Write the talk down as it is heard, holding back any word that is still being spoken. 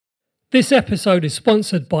This episode is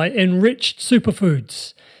sponsored by Enriched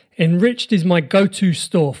Superfoods. Enriched is my go-to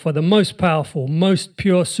store for the most powerful, most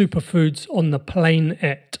pure superfoods on the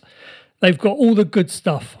planet. They've got all the good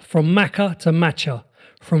stuff, from maca to matcha,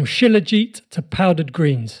 from shilajit to powdered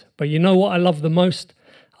greens. But you know what I love the most?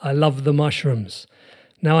 I love the mushrooms.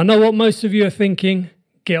 Now, I know what most of you are thinking.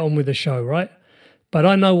 Get on with the show, right? But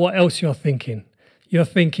I know what else you're thinking. You're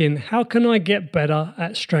thinking, how can I get better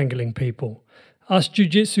at strangling people? Us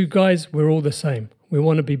jiu-jitsu guys, we're all the same. We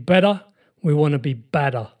want to be better. We want to be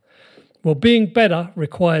badder. Well, being better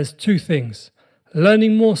requires two things: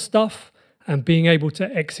 learning more stuff and being able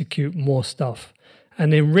to execute more stuff.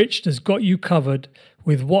 And Enriched has got you covered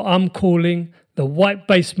with what I'm calling the White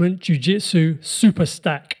Basement Jiu-Jitsu Super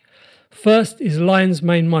Stack. First is lion's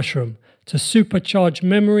mane mushroom to supercharge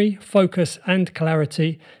memory, focus and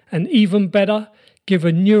clarity, and even better, give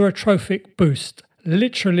a neurotrophic boost,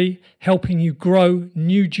 literally helping you grow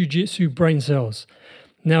new jiu-jitsu brain cells.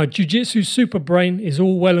 Now, a jiu-jitsu super brain is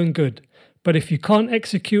all well and good, but if you can't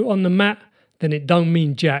execute on the mat, then it don't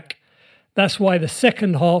mean jack. That's why the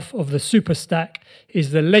second half of the super stack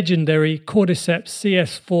is the legendary Cordyceps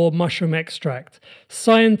CS4 mushroom extract,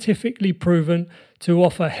 scientifically proven to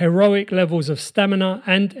offer heroic levels of stamina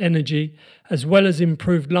and energy, as well as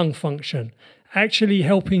improved lung function, actually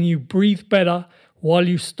helping you breathe better while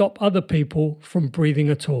you stop other people from breathing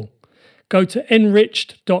at all. Go to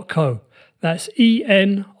enriched.co, that's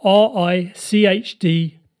enrichd.co,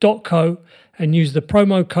 and use the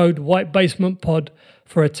promo code WhiteBasementPod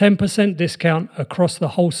for a 10% discount across the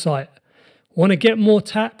whole site. Want to get more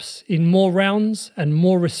taps in more rounds and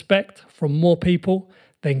more respect from more people?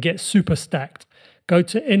 Then get super stacked. Go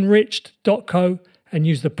to enriched.co and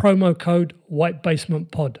use the promo code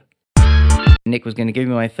WhiteBasementPod. Nick was going to give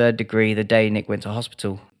me my third degree the day Nick went to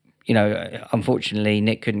hospital. You know, unfortunately,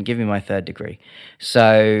 Nick couldn't give me my third degree.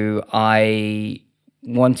 So I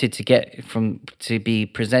wanted to be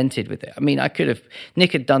presented with it. I mean,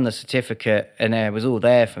 Nick had done the certificate and it was all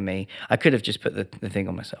there for me. I could have just put the thing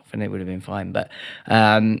on myself and it would have been fine. But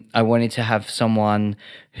I wanted to have someone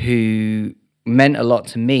who meant a lot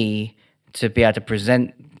to me to be able to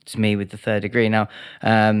present to me with the third degree. Now,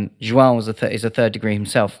 João is a third degree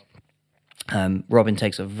himself. Robin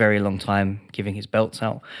takes a very long time giving his belts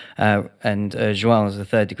out, and João is a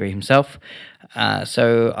third degree himself.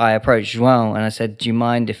 So I approached João and I said, do you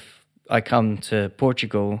mind if I come to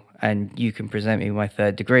Portugal and you can present me with my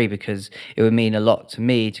third degree, because it would mean a lot to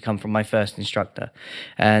me to come from my first instructor.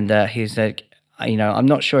 And he said, you know, I'm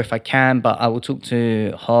not sure if I can, but I will talk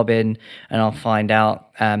to Harbin and I'll find out.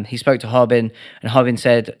 He spoke to Harbin and Harbin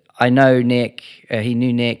said, I know Nick. He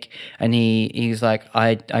knew Nick, and he's like,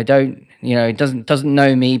 I don't, you know, he doesn't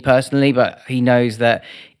know me personally, but he knows that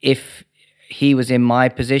if he was in my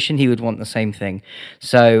position, he would want the same thing.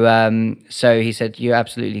 So he said, you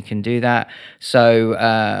absolutely can do that. So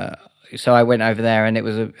I went over there, and it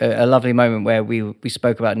was a lovely moment where we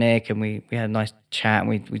spoke about Nick, and we had a nice chat,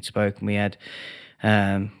 and we spoke, and we had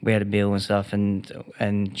a meal and stuff, and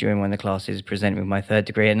during one of the classes presented with my third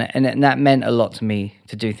degree, and that meant a lot to me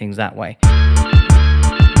to do things that way.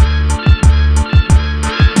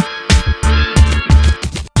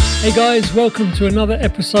 Hey guys, welcome to another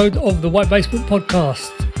episode of the White Basement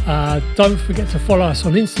Podcast. Don't forget to follow us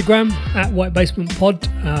on Instagram at White Basement Pod.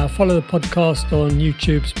 Follow the podcast on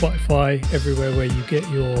YouTube, Spotify, everywhere where you get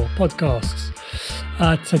your podcasts.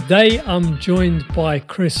 Today I'm joined by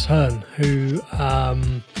Chris Hearn, who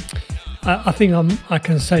I think I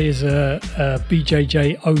can say is a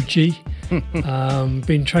BJJ OG.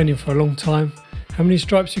 Been training for a long time. How many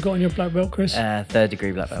stripes you got on your black belt, Chris? Third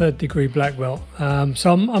degree black belt. Third degree black belt.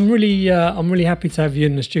 So I'm really happy to have you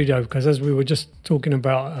in the studio, because as we were just talking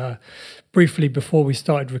about briefly before we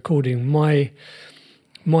started recording, my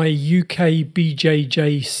UK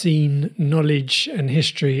BJJ scene knowledge and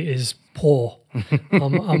history is poor.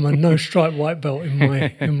 I'm a no stripe white belt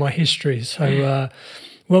in my history. So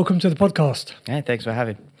welcome to the podcast. Yeah, thanks for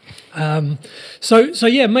having. So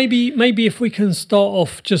yeah, maybe if we can start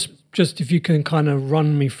off just if you can kind of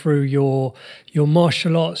run me through your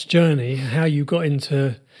martial arts journey, how you got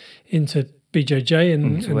into BJJ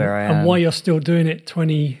and why you're still doing it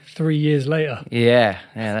 23 years later. Yeah,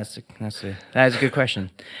 that is a good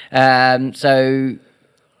question. So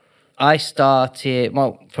I started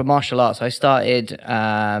for martial arts. I started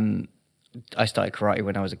karate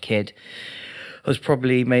when I was a kid. I was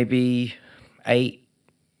probably maybe eight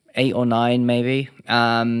or nine, maybe.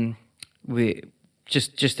 We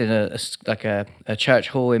just in a church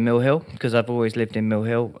hall in Mill Hill, because I've always lived in Mill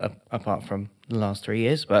Hill apart from the last 3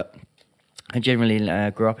 years, but I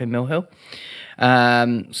generally grew up in Mill Hill.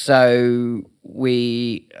 So so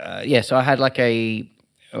I had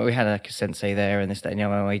we had like a sensei there and this, that, and the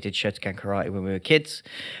other, and we did Shotokan karate when we were kids.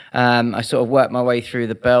 I sort of worked my way through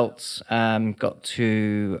the belts, got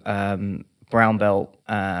to brown belt.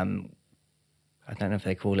 I don't know if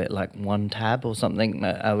they call it like one tab or something.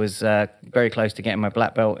 I was very close to getting my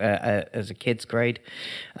black belt as a kid's grade.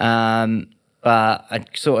 But I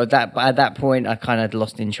sort of at that point, I kind of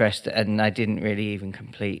lost interest, and I didn't really even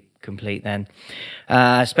complete then.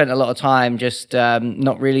 I spent a lot of time just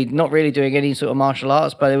not really doing any sort of martial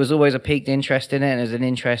arts, but there was always a piqued interest in it, and there's an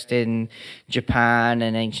interest in Japan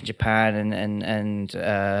and ancient Japan, and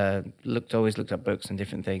always looked up books and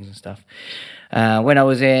different things and stuff. When I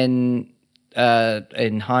was in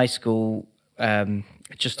high school,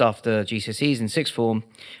 just after GCSEs in sixth form,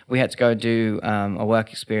 we had to go and do a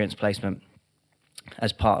work experience placement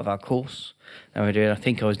as part of our course. And I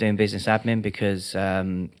think I was doing business admin because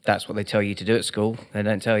that's what they tell you to do at school. They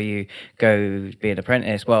don't tell you go be an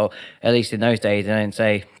apprentice. Well, at least in those days, they don't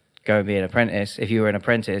say go and be an apprentice. If you were an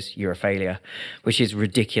apprentice, you're a failure, which is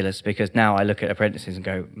ridiculous because now I look at apprentices and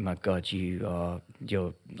go, my God, you're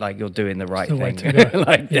doing the right thing.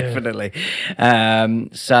 Definitely.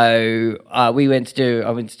 So I went to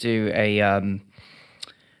do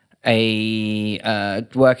a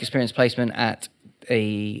work experience placement at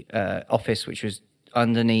a office which was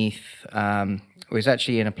underneath. It was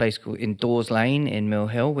actually in a place called Dawes Lane in Mill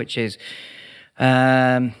Hill, which is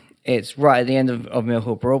it's right at the end of Mill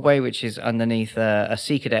Hill Broadway, which is underneath a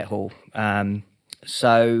Sea Cadet Hall.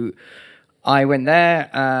 So I went there,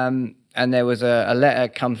 and there was a letter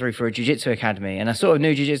come through for a jiu-jitsu academy, and I sort of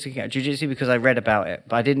knew jiu-jitsu because I read about it,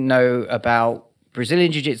 but I didn't know about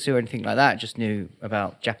Brazilian jiu-jitsu or anything like that. I just knew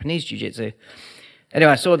about Japanese jiu-jitsu.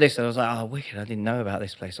 Anyway, I saw this and I was like, oh, wicked, I didn't know about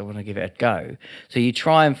this place. I want to give it a go. So you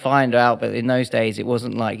try and find out, but in those days, it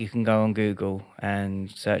wasn't like you can go on Google and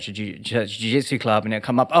search a jiu-jitsu club and it'll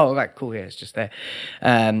come up, oh, right, cool, yeah, it's just there.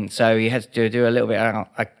 So you had to do a little bit,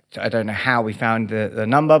 I don't know how we found the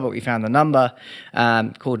number, but we found the number,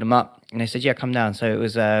 called them up, and they said, yeah, come down. So it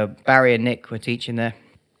was Barry and Nick were teaching there.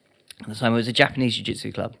 At the time, it was a Japanese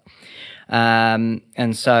jiu-jitsu club.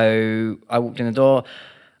 And so I walked in the door.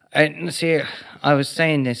 And see, I was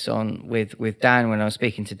saying this with Dan when I was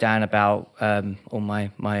speaking to Dan about all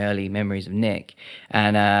my early memories of Nick,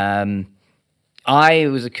 and I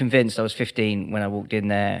was convinced I was 15 when I walked in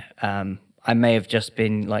there. I may have just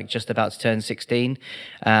been just about to turn 16,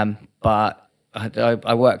 but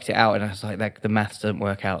I worked it out, and I was like, the maths doesn't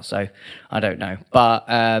work out, so I don't know. But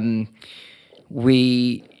I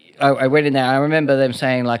went in there. I remember them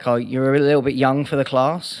saying oh, you're a little bit young for the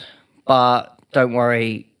class, but don't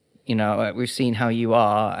worry. We've seen how you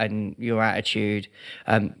are and your attitude.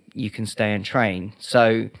 You can stay and train.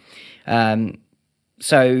 So I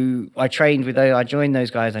trained with those. I joined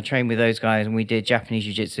those guys. I trained with those guys, and we did Japanese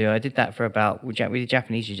jiu-jitsu. I did that we did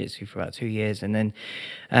Japanese jiu-jitsu for about 2 years, and then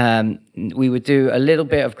we would do a little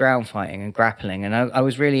bit of ground fighting and grappling. And I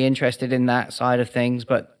was really interested in that side of things,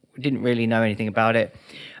 but didn't really know anything about it.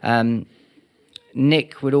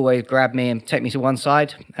 Nick would always grab me and take me to one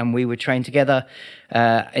side, and we would train together.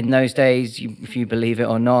 In those days, if you believe it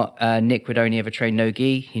or not, Nick would only ever train no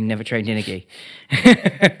gi. He never trained in a gi.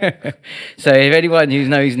 So if anyone who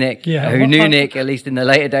knows Nick, who knew Nick, at least in the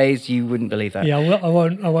later days, you wouldn't believe that. Yeah, I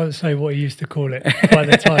won't say what he used to call it by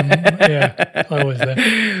the time. I was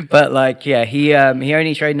there. But he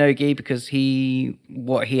only trained no gi because he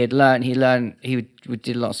did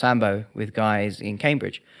a lot of sambo with guys in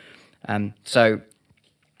Cambridge. So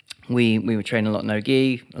we would train a lot of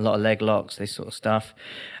no-gi, a lot of leg locks, this sort of stuff.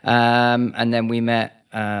 And then we met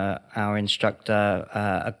our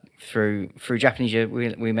instructor through Japanese.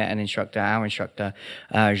 We met our instructor,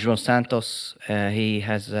 João Santos. He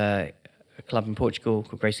has a club in Portugal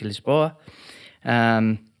called Gracie Lisboa.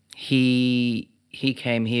 He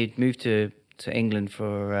came. He had moved to England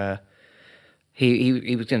for.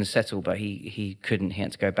 He was going to settle, but he couldn't. He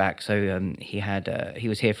had to go back. So he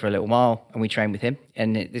was here for a little while, and we trained with him.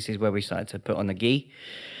 And this is where we started to put on the gi.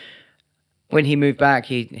 When he moved back,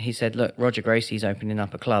 he said, "Look, Roger Gracie's opening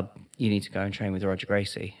up a club. You need to go and train with Roger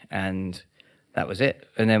Gracie." And that was it.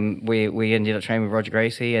 And then we ended up training with Roger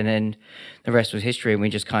Gracie, and then the rest was history. And we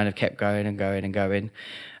just kind of kept going and going and going.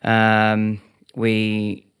 In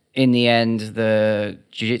the end, the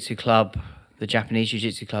jiu-jitsu club, the Japanese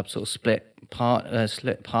jiu-jitsu club, sort of split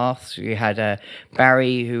paths. You had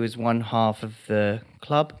Barry, who was one half of the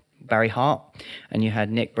club, Barry Hart, and you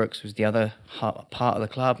had Nick Brooks, who was the other part of the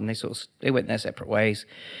club, and they went their separate ways,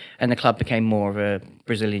 and the club became more of a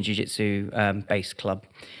Brazilian jiu-jitsu based club.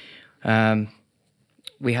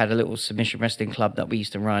 we had a little submission wrestling club that we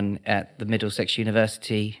used to run at the Middlesex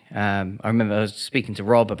University. I remember I was speaking to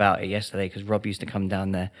Rob about it yesterday because Rob used to come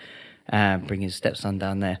down there, bring his stepson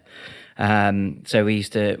down there. So we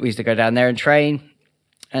used to go down there and train,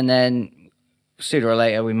 and then sooner or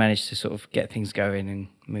later we managed to sort of get things going and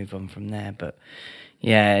move on from there. But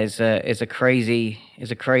yeah, it's a crazy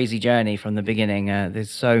journey from the beginning.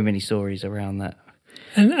 There's so many stories around that.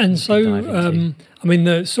 And so, I mean,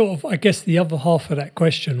 the sort of, I guess the other half of that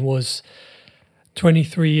question was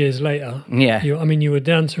 23 years later. Yeah. You were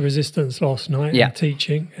down to Resistance last night and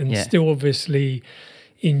teaching, and still obviously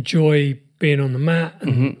enjoy being on the mat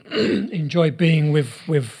and enjoy being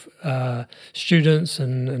with students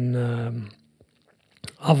and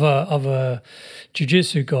other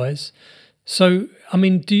jiu-jitsu guys. So, I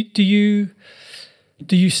mean, do you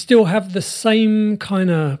still have the same kind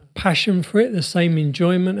of passion for it, the same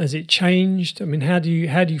enjoyment? Has it changed? I mean, how do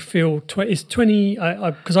you feel? It's 20,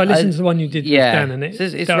 because I listened to the one you did with Dan, and it's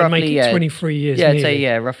that would roughly, make it 23 years. Yeah, I'd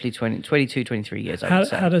say, roughly 22, 23 years, I would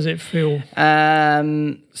say. How does it feel?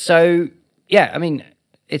 So, yeah, I mean,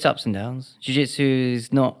 it's ups and downs. Jiu-jitsu is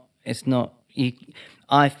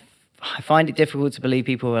I find it difficult to believe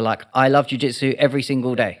people are like, I love jiu-jitsu every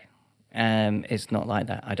single day. It's not like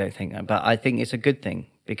that, I don't think. But I think it's a good thing,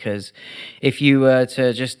 because if you were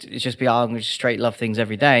to just be, I'm going to straight love things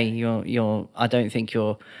every day, I don't think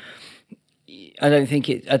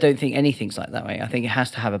anything's like that way. I think it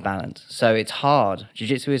has to have a balance. So it's hard.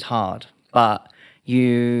 Jiu-jitsu is hard, but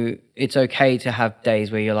it's okay to have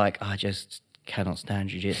days where you're like, I just cannot stand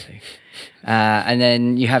jiu-jitsu. And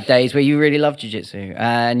then you have days where you really love jiu-jitsu,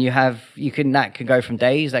 and that can go from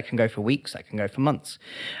days, that can go for weeks, that can go for months.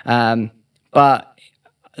 But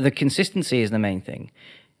the consistency is the main thing.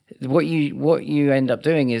 What you end up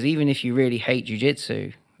doing is, even if you really hate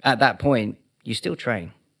jiu-jitsu, at that point, you still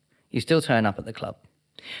train. You still turn up at the club.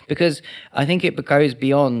 Because I think it goes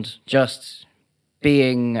beyond just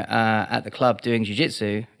being at the club doing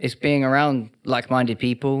jiu-jitsu. It's being around like-minded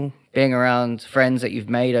people, being around friends that you've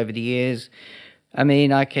made over the years. I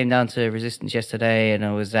mean, I came down to Resistance yesterday, and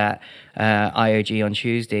I was at IOG on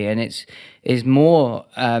Tuesday, and it's more,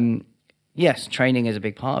 yes, training is a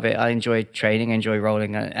big part of it. I enjoy training, I enjoy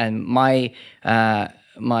rolling, and my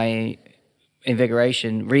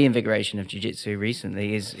reinvigoration of jiu-jitsu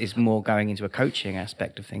recently is more going into a coaching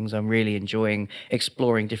aspect of things. I'm really enjoying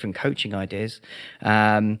exploring different coaching ideas,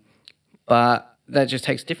 but that just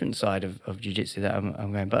takes a different side of jiu-jitsu that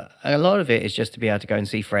I'm going. But a lot of it is just to be able to go and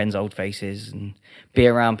see friends, old faces, and be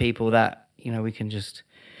around people that, we can just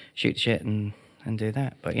shoot shit and do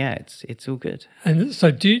that. But yeah, it's all good. And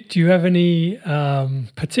so do you have any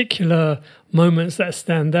particular moments that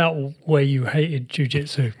stand out where you hated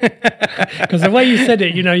jiu-jitsu? Because the way you said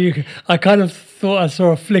it, I kind of thought I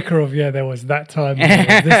saw a flicker of, there was that time, there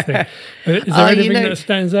was this thing. Is there anything that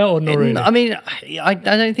stands out, or not really? I mean, I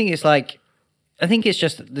don't think it's like, I think it's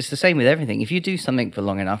the same with everything. If you do something for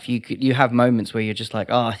long enough, you have moments where you're just like,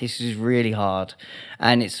 oh, this is really hard,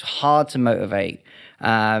 and it's hard to motivate.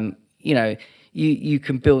 You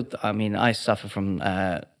can build. I mean, I suffer from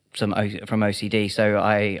OCD, so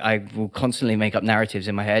I will constantly make up narratives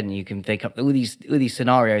in my head, and you can think up all these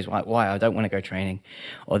scenarios like why I don't want to go training,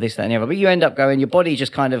 or this, that, and the other. But you end up going. Your body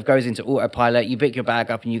just kind of goes into autopilot. You pick your bag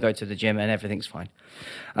up and you go to the gym, and everything's fine.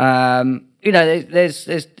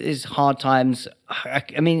 There's hard times. I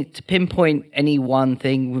mean, to pinpoint any one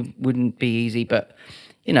thing wouldn't be easy, but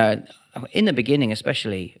in the beginning,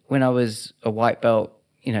 especially when I was a white belt,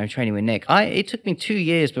 training with Nick, it took me 2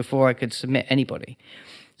 years before I could submit anybody.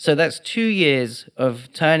 So that's 2 years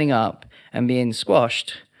of turning up and being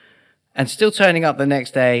squashed, and still turning up the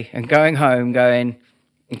next day and going home going,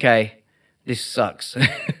 okay, this sucks.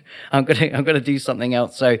 I'm gonna do something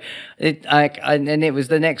else. So and it was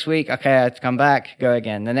the next week. Okay, I had to come back, go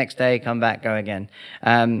again. The next day, come back, go again.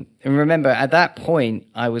 And remember, at that point,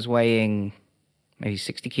 I was weighing maybe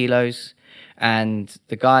 60 kilos, and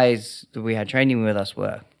the guys that we had training with us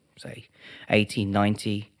were, say, 80,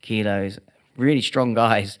 90 kilos, really strong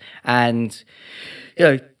guys. And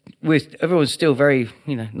everyone's still very,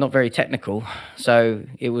 not very technical, so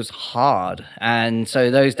it was hard. And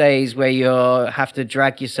so those days where you have to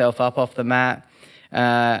drag yourself up off the mat,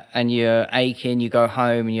 and you're aching, you go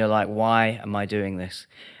home and you're like, why am I doing this?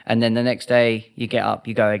 And then the next day you get up,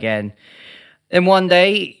 you go again. Then one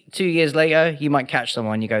day, 2 years later, you might catch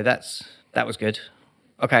someone, you go, that was good.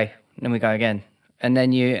 Okay, and then we go again. And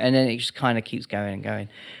then it just kind of keeps going and going.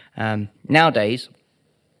 Nowadays,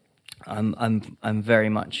 I'm very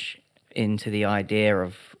much into the idea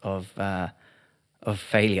of of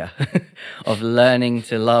failure, of learning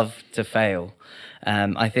to love to fail.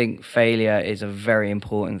 I think failure is a very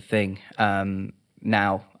important thing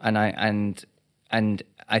now, and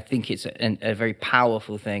I think it's a very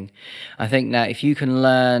powerful thing. I think that if you can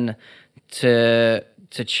learn to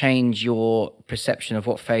change your perception of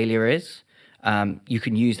what failure is, you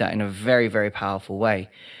can use that in a very, very powerful way.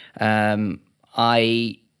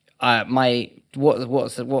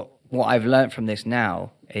 What I've learned from this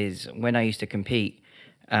now is when I used to compete,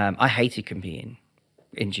 I hated competing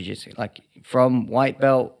in jiu-jitsu. Like from white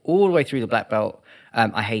belt all the way through the black belt,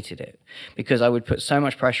 I hated it because I would put so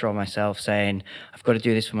much pressure on myself saying, I've got to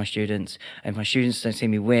do this for my students. And if my students don't see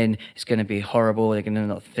me win, it's going to be horrible. They're going to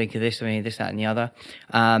not think of this, this, that, and the other.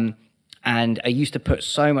 And I used to put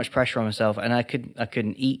so much pressure on myself, and I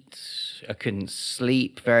couldn't eat. I couldn't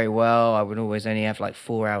sleep very well. I would always only have like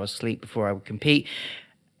 4 hours sleep before I would compete.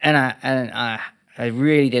 And I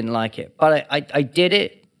really didn't like it. But I did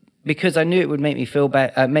it because I knew it would make me feel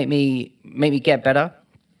better, make me get better.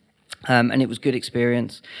 And it was good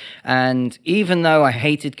experience. And even though I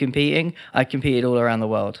hated competing, I competed all around the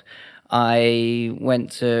world. I've been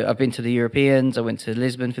to the Europeans. I went to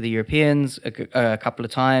Lisbon for the Europeans a couple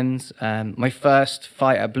of times. My first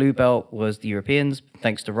fight at blue belt was the Europeans,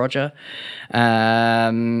 thanks to Roger.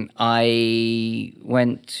 I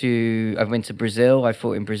went to Brazil. I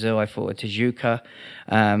fought in Brazil. I fought at Tijuca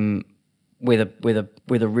with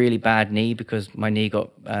a really bad knee because my knee got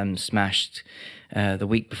smashed the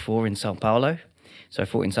week before in Sao Paulo. So I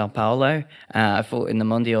fought in Sao Paulo. I fought in the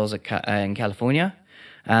Mundials in California.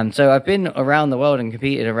 So I've been around the world and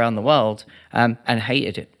competed around the world and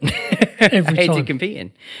hated it. Every I hated time.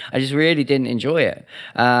 competing. I just really didn't enjoy it.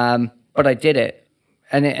 But I did it.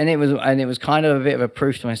 And it was kind of a bit of a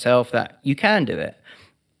proof to myself that you can do it,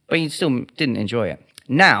 but you still didn't enjoy it.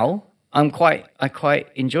 Now I quite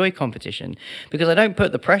enjoy competition because I don't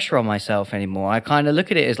put the pressure on myself anymore. I kind of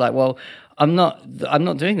look at it as like, well, I'm not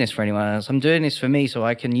doing this for anyone else. I'm doing this for me, so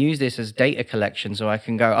I can use this as data collection. So I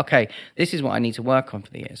can go, okay, this is what I need to work on for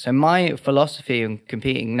the year. So my philosophy in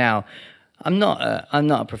competing now, I'm not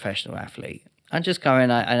a professional athlete. I just go in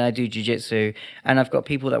and I do jiu-jitsu, and I've got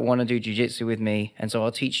people that want to do jiu-jitsu with me, and so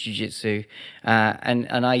I'll teach jiu-jitsu,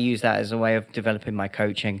 and I use that as a way of developing my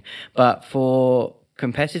coaching. But for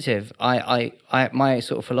competitive, my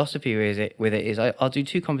sort of philosophy with it is I'll do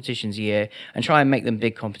 2 competitions a year and try and make them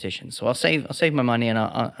big competitions. So I'll save my money and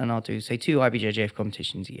I'll do say 2 IBJJF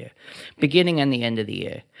competitions a year, beginning and the end of the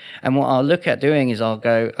year. And what I'll look at doing is I'll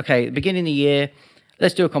go, okay, beginning of the year,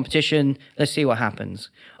 let's do a competition. Let's see what happens.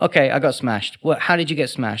 Okay, I got smashed. How did you get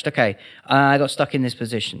smashed? Okay, I got stuck in this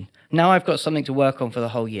position. Now I've got something to work on for the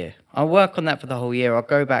whole year. I'll work on that for the whole year. I'll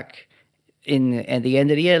go back at the end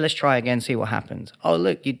of the year. Let's try again, see what happens. Oh,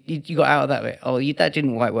 look, you got out of that bit. Oh, that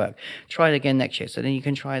didn't quite work. Try it again next year. So then you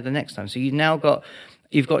can try it the next time. So you've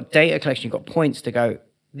got data collection. You've got points to go,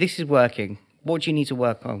 this is working. What do you need to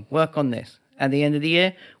work on? Work on this. At the end of the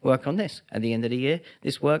year, work on this. At the end of the year,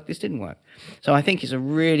 this worked, this didn't work. So I think it's a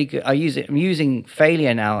really good, I'm using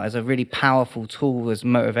failure now as a really powerful tool as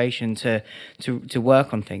motivation to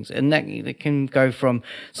work on things. And that can go from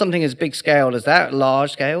something as big scale as that,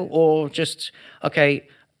 large scale, or just, okay,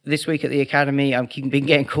 this week at the academy, I've been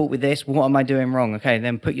getting caught with this. What am I doing wrong? Okay,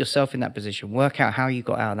 then put yourself in that position. Work out how you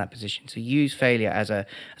got out of that position. So use failure as a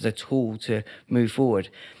tool to move forward.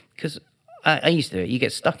 Because I used to do it. You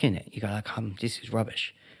get stuck in it. You go like, this is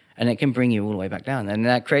rubbish. And it can bring you all the way back down. And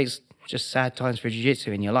that creates just sad times for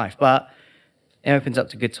jiu-jitsu in your life. But it opens up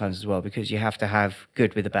to good times as well, because you have to have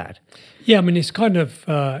good with the bad. Yeah, I mean, it's kind of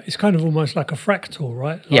almost like a fractal,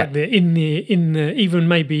 right? Like Yeah. in the even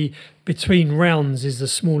maybe between rounds is the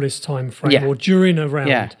smallest time frame, Yeah. or during a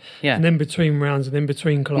round, Yeah. and then between rounds, and then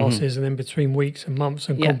between classes, and then between weeks and months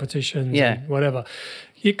and Yeah. competitions, Yeah. and whatever.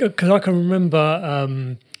 Because I can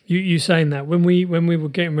remember you saying that when we were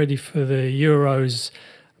getting ready for the Euros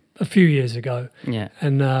a few years ago,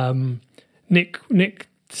 and Nick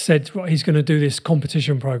said he's going to do this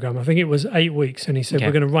competition program. I think it was 8 weeks, and he said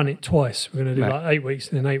we're going to run it twice. We're going to do like 8 weeks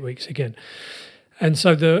and then 8 weeks again. And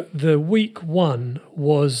so the week 1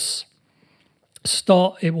 was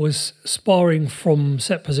it was sparring from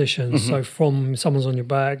set positions, so from someone's on your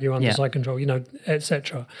back, you're under side control,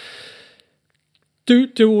 etc.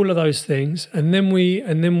 Do all of those things, and then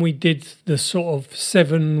we did the sort of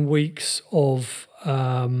 7 weeks of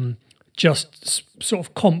just sort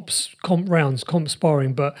of comp rounds, comp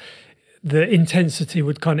sparring, but the intensity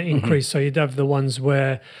would kind of increase. So you'd have the ones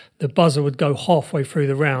where the buzzer would go halfway through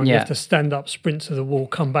the round. You have to stand up, sprint to the wall,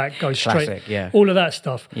 come back, go straight. Classic, all of that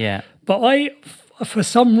stuff. Yeah. But for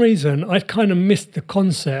some reason, I kind of missed the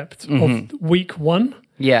concept of week 1.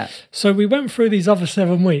 Yeah. So we went through these other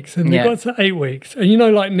 7 weeks and we got to 8 weeks. And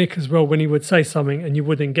like Nick as well, when he would say something and you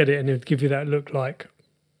wouldn't get it and he would give you that look like,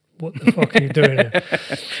 what the fuck are you doing here?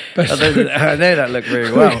 But I know that looked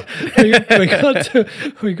really well.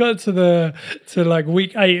 we got to like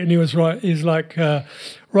week 8 and he was right. He's like,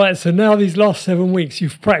 right, so now these last 7 weeks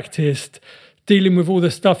you've practiced dealing with all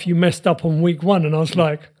the stuff you messed up on week 1. And I was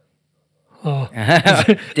like, oh,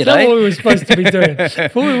 is that what we were supposed to be doing? I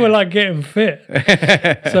thought we were like getting fit.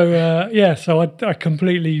 So I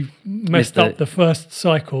completely messed up the first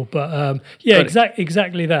cycle. But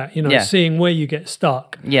exactly that. Seeing where you get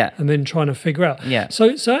stuck, and then trying to figure out. Yeah.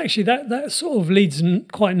 So actually that sort of leads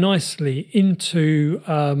quite nicely into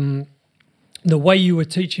the way you were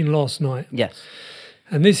teaching last night. Yes.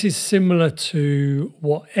 And this is similar to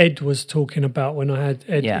what Ed was talking about when I had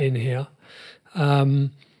Ed in here. That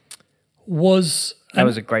was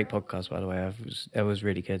a great podcast, by the way. It was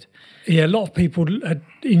really good. Yeah, a lot of people had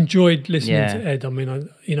enjoyed listening to Ed. I mean,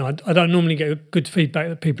 I don't normally get good feedback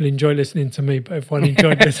that people enjoy listening to me, but everyone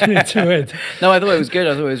enjoyed listening to Ed. No, I thought it was good.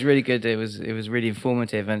 I thought it was really good. It was really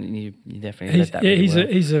informative, and you definitely led that really well.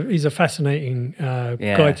 He's a fascinating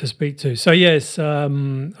guy to speak to. So yes,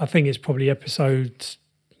 I think it's probably episode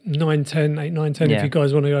 9, 10, if you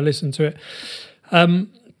guys want to go listen to it.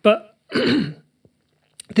 But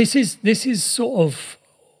this is sort of,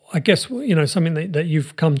 I guess, something that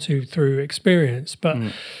you've come to through experience. But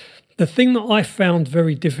the thing that I found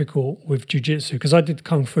very difficult with jiu-jitsu, because I did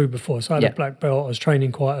kung fu before, so I had a black belt, I was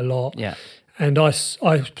training quite a lot. Yeah. And I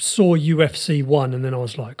saw UFC 1 and then I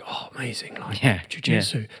was like, oh, amazing,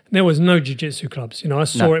 jiu-jitsu. Yeah. There was no jiu-jitsu clubs. I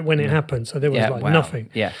saw it when it happened, so there was nothing.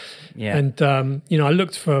 Yeah, yeah. And, I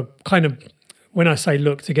looked for kind of, when I say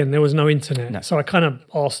looked, again, there was no internet. No. So I kind of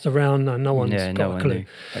asked around and no one's got a clue. Knew.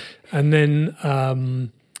 And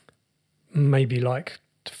then maybe like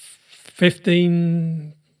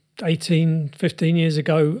 15 years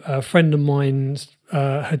ago, a friend of mine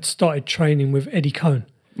had started training with Eddie Cohn.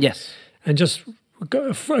 Yes. And just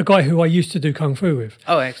a guy who I used to do kung fu with.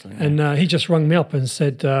 Oh, excellent. And he just rung me up and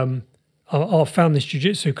said, I found this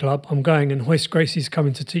jiu-jitsu club. I'm going and Hoist Gracie's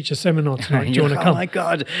coming to teach a seminar tonight. Do you want to come? Oh, my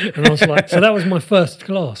God. And I was like, so that was my first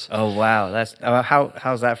class. Oh, wow. That's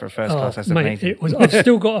how's that for a first class? That's amazing. I've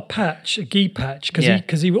still got a patch, a gi patch,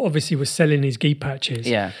 because he obviously was selling his gi patches.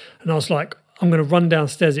 Yeah. And I was like, I'm going to run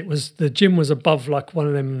downstairs. The gym was above like one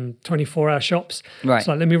of them 24-hour shops. Right.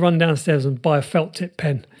 So let me run downstairs and buy a felt tip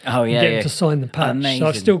pen. Oh, yeah. And get him to sign the patch. Amazing. So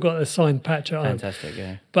I've still got a signed patch at home. Fantastic,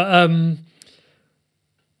 yeah.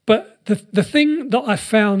 But the thing that I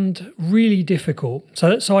found really difficult,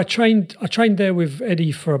 so I trained there with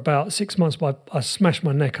Eddie for about 6 months, but I smashed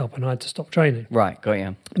my neck up and I had to stop training. Right, got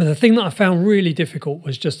you. But the thing that I found really difficult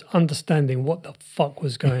was just understanding what the fuck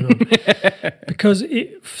was going on. Because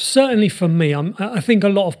certainly for me, I think a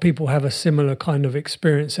lot of people have a similar kind of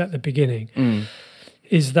experience at the beginning,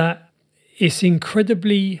 is that it's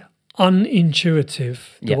incredibly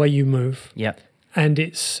unintuitive, the way you move. Yeah. And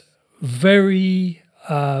it's very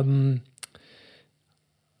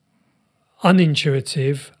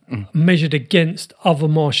unintuitive, measured against other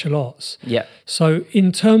martial arts. Yeah. So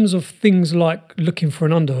in terms of things like looking for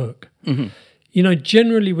an underhook,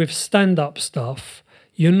 generally with stand-up stuff,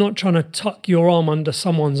 you're not trying to tuck your arm under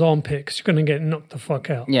someone's armpit because you're going to get knocked the fuck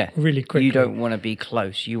out really quickly. You don't want to be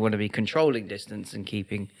close. You want to be controlling distance and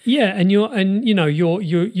keeping... Yeah, and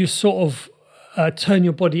you sort of turn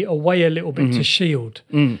your body away a little bit to shield.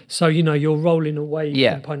 So, you're rolling away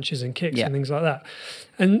from punches and kicks and things like that.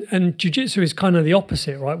 And jiu-jitsu is kind of the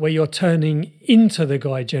opposite, right? Where you're turning into the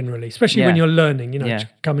guy generally, especially when you're learning,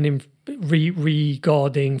 coming in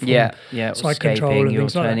re-guarding from side control and you're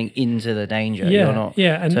things like that. You're turning into the danger. You're not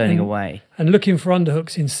turning away. And looking for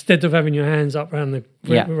underhooks instead of having your hands up around the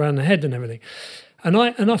head and everything. And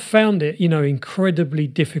I found it, incredibly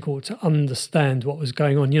difficult to understand what was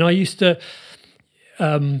going on. I used to...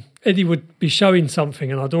 Eddie would be showing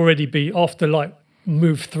something and I'd already be, after like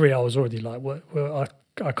move 3, I was already like, well,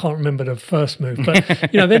 I can't remember the first move. But,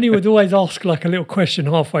 then he would always ask like a little question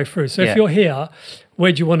halfway through. So if you're here,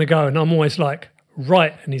 where do you want to go? And I'm always like,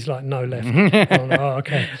 right. And he's like, no, left. I'm like, oh,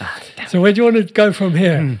 okay. So where do you want to go from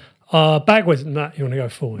here? Backwards. And that you want to go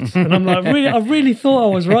forwards. And I'm like, really, I really thought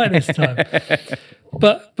I was right this time.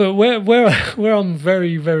 But where I'm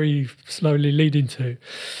very, very slowly leading to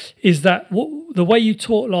is that the way you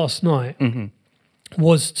taught last night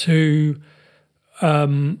was to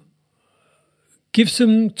give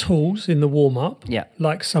some tools in the warm-up,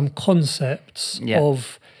 like some concepts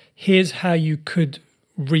of here's how you could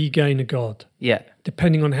regain a guard,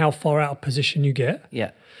 depending on how far out of position you get.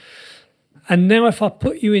 Yeah. And now if I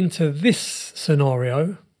put you into this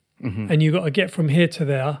scenario, and you got to get from here to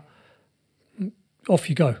there, off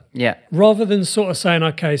you go. Yeah. Rather than sort of saying,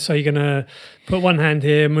 okay, so you're going to put one hand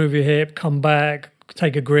here, move your hip, come back,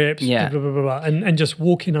 take a grip, blah, blah, blah, blah, and just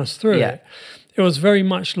walking us through it. It was very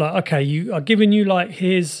much like, okay, you are giving you like,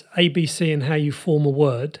 here's ABC and how you form a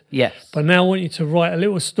word. Yes. But now I want you to write a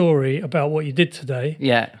little story about what you did today.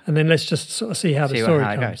 Yeah. And then let's just sort of see how the story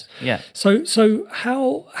comes. Goes. Yeah. So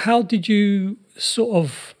how did you sort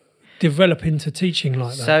of develop into teaching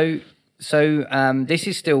like that? So this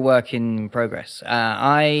is still work in progress.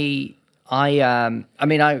 I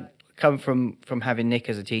mean, I come from having Nick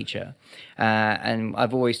as a teacher, and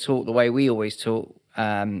I've always taught the way we always taught.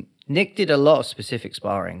 Nick did a lot of specific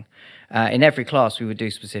sparring. In every class, we would do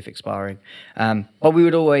specific sparring, but we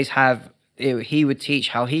would always have. He would teach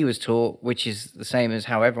how he was taught, which is the same as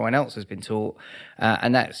how everyone else has been taught,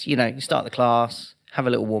 and that's, you start the class, have a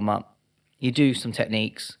little warm up, you do some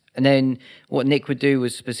techniques. And then what Nick would do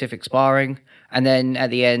was specific sparring, and then at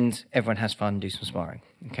the end, everyone has fun, do some sparring.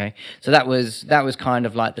 Okay, so that was kind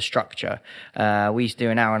of like the structure. We used to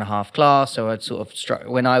do an hour and a half class, so I'd sort of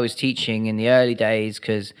when I was teaching in the early days,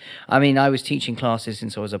 because I was teaching classes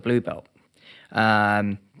since I was a blue belt,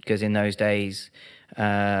 because in those days,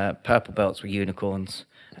 purple belts were unicorns,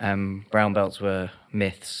 brown belts were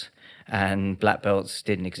myths, and black belts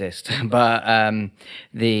didn't exist. But I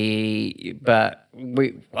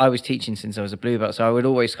was teaching since I was a blue belt, so I would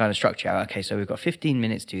always kind of structure out, okay, so we've got 15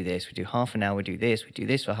 minutes to do this, we do half an hour, we do this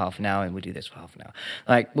for half an hour, and we do this for half an hour.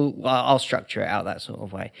 Like, I'll structure it out that sort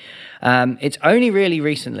of way. It's only really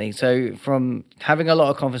recently, so from having a lot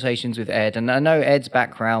of conversations with Ed, and I know Ed's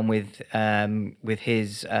background with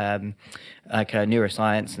his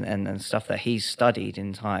neuroscience and stuff that he's studied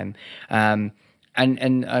in time,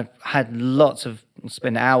 and I've had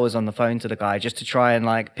spend hours on the phone to the guy just to try and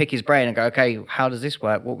like pick his brain and go, okay, how does this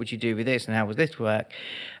work? What would you do with this? And how would this work?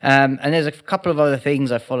 And there's a couple of other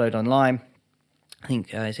things I followed online. I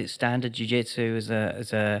think, is it Standard Jiu-Jitsu as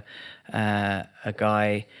a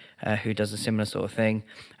guy who does a similar sort of thing.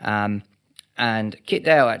 And Kit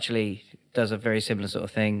Dale actually does a very similar sort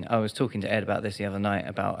of thing. I was talking to Ed about this the other night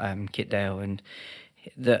about Kit Dale, and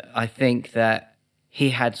that I think that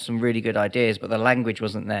he had some really good ideas, but the language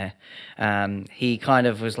wasn't there. He kind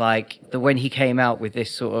of was like, when he came out with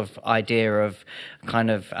this sort of idea of kind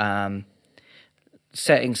of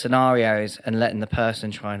setting scenarios and letting the person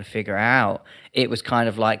try and figure out, it was kind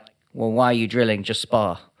of like, well, why are you drilling? Just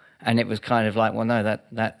spar. And it was kind of like, well, no,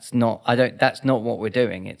 that's not what we're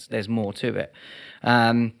doing. There's more to it.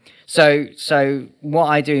 So what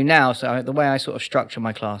I do now, so the way I sort of structure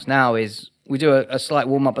my class now is, we do a slight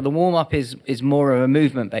warm-up, but the warm-up is more of a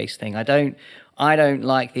movement-based thing. I don't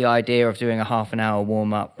like the idea of doing a half an hour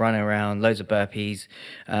warm-up, running around, loads of burpees,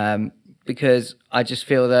 because I just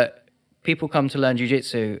feel that people come to learn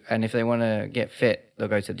jiu-jitsu, and if they want to get fit, they'll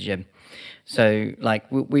go to the gym. So,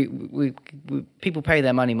 like, we people pay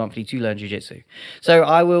their money monthly to learn jiu-jitsu. So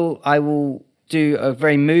I will do a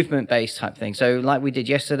very movement-based type thing. So like we did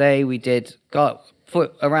yesterday, we did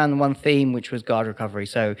foot around one theme, which was guard recovery.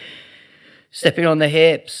 So stepping on the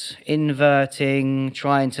hips, inverting,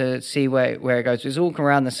 trying to see where it goes. It's all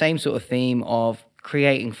around the same sort of theme of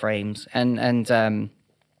creating frames, and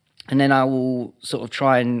then I will sort of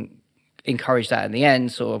try and encourage that at the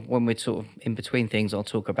end. Sort of when we're sort of in between things, I'll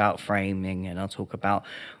talk about framing, and I'll talk about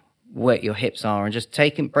where your hips are, and just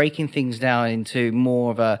breaking things down into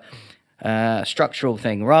more of a structural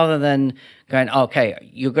thing, rather than going, okay,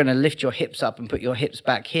 you're going to lift your hips up and put your hips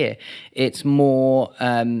back here. It's more,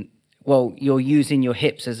 well, you're using your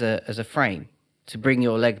hips as a frame to bring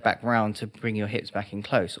your leg back round, to bring your hips back in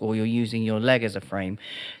close, or you're using your leg as a frame.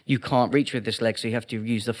 You can't reach with this leg, so you have to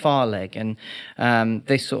use the far leg, and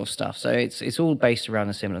this sort of stuff. So it's all based around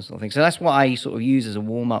a similar sort of thing. So that's what I sort of use as a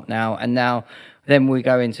warm up now. And then we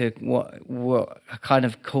go into what I kind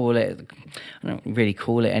of call it. I don't really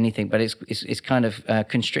call it anything, but it's kind of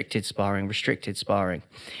constricted sparring, restricted sparring.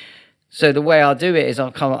 So the way I'll do it is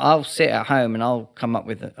I'll sit at home and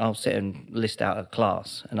I'll sit and list out a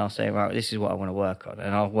class, and I'll say, right, this is what I want to work on,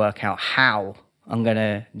 and I'll work out how I'm going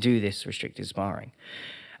to do this restricted sparring.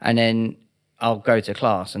 And then I'll go to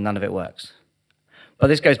class and none of it works. But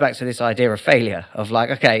this goes back to this idea of failure, of like,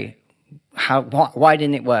 okay, why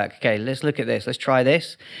didn't it work? Okay, let's look at this. Let's try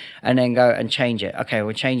this, and then go and change it. Okay,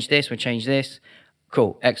 we'll change this.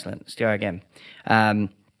 Cool, excellent. Let's do it again.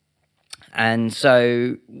 And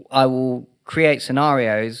so I will create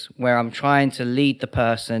scenarios where I'm trying to lead the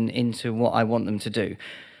person into what I want them to do.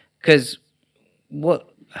 Because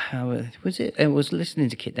how was it? I was listening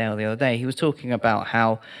to Kit Dale the other day. He was talking about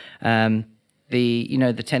how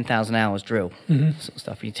the 10,000 hours drill sort of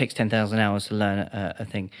stuff. It takes 10,000 hours to learn a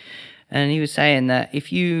thing, and he was saying that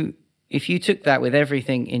if you took that with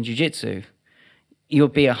everything in jiu-jitsu, you'll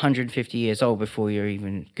be 150 years old before you're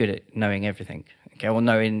even good at knowing everything. Okay, or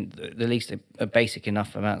knowing at least a basic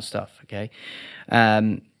enough amount of stuff. Okay,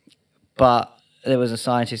 but there was a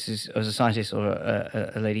scientist or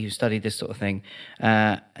a lady who studied this sort of thing,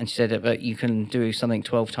 and she said that you can do something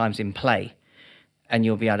 12 times in play, and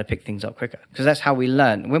you'll be able to pick things up quicker. Because that's how we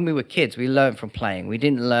learn. When we were kids, we learned from playing. We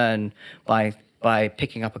didn't learn by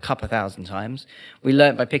picking up a cup 1,000 times. We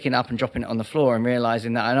learned by picking it up and dropping it on the floor and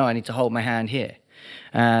realizing that I need to hold my hand here.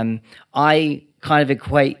 I kind of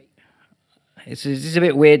equate. It's a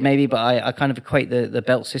bit weird maybe, but I kind of equate the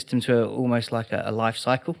belt system to almost like a life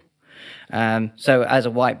cycle. So as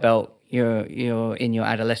a white belt, you're in your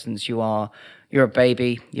adolescence. You're a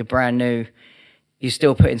baby. You're brand new. You're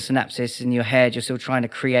still putting synapses in your head. You're still trying to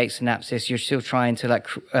create synapses. You're still trying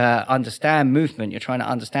to understand movement. You're trying to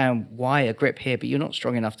understand why a grip here, but you're not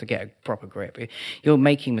strong enough to get a proper grip. You're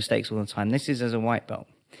making mistakes all the time. This is as a white belt.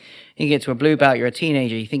 You get to a blue belt. You're a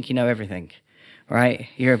teenager. You think you know everything, right?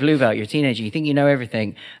 You're a blue belt. You're a teenager. You think you know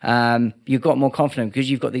everything. You've got more confidence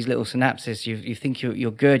because you've got these little synapses. You think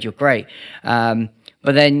you're good. You're great.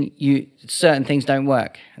 But then certain things don't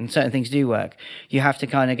work and certain things do work. You have to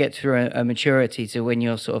kind of get through a maturity to when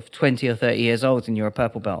you're sort of 20 or 30 years old and you're a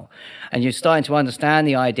purple belt. And you're starting to understand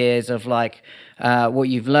the ideas of like what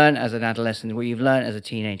you've learned as an adolescent, what you've learned as a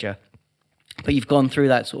teenager. But you've gone through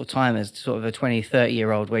that sort of time as sort of a 20,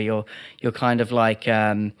 30-year-old where you're kind of like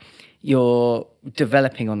you're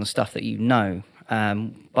developing on the stuff that you know.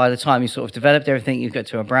 By the time you sort of developed everything, you get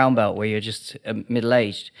to a brown belt where you're just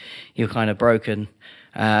middle-aged. You're kind of broken.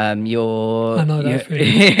 I know that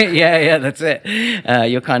feeling. Yeah, that's it.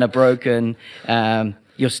 You're kind of broken.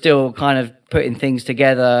 You're still kind of putting things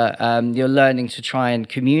together. You're learning to try and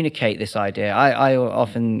communicate this idea. I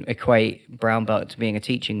often equate brown belt to being a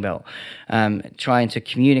teaching belt, trying to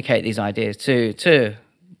communicate these ideas to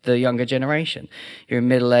the younger generation. You're a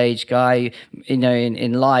middle-aged guy,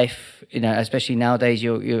 in life, especially nowadays,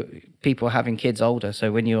 you're people are having kids older.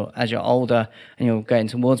 So as you're older and you're going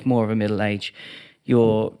towards more of a middle age,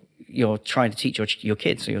 you're trying to teach your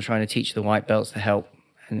kids. So you're trying to teach the white belts to help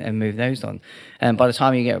and move those on. And by the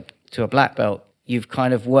time you get to a black belt, you've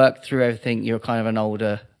kind of worked through everything. You're kind of an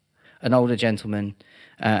older gentleman,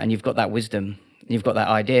 and you've got that wisdom, you've got that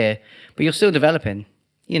idea, but you're still developing.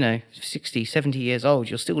 60, 70 years old,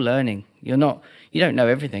 you're still learning. You don't know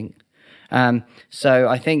everything. So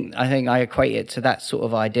I think I equate it to that sort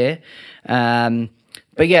of idea.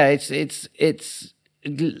 But yeah, it's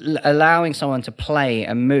allowing someone to play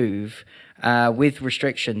and move with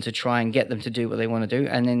restriction to try and get them to do what they want to do,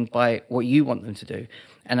 and then by what you want them to do.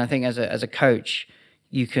 And I think as a coach,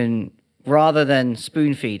 you can, rather than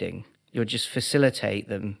spoon feeding, you'll just facilitate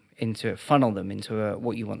them funnel them into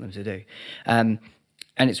what you want them to do.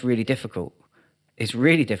 And it's really difficult. It's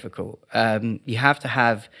really difficult. You have to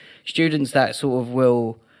have students that sort of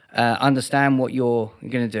will understand what you're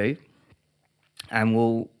going to do, and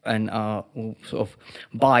will sort of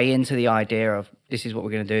buy into the idea of this is what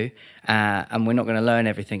we're going to do, and we're not going to learn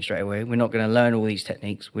everything straight away. We're not going to learn all these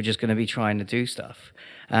techniques. We're just going to be trying to do stuff.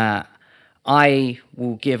 I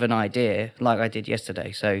will give an idea like I did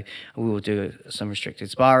yesterday. So we will do some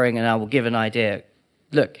restricted sparring, and I will give an idea.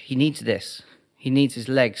 Look, he needs this. He needs his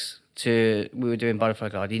legs we were doing butterfly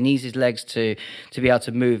guard. He needs his legs to be able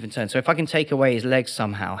to move and turn. So if I can take away his legs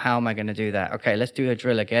somehow, how am I going to do that? Okay, let's do a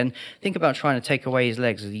drill again. Think about trying to take away his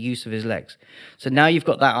legs, the use of his legs. So now you've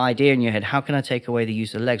got that idea in your head. How can I take away the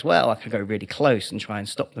use of legs? Well, I could go really close and try and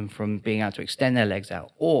stop them from being able to extend their legs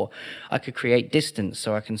out. Or I could create distance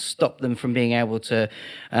so I can stop them from being able to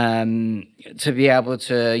be able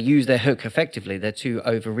to use their hook effectively. They're too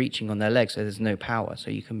overreaching on their legs, so there's no power, so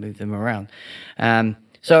you can move them around.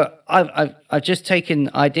 So I've just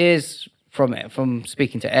taken ideas from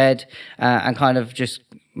speaking to Ed and kind of just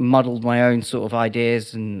muddled my own sort of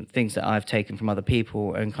ideas and things that I've taken from other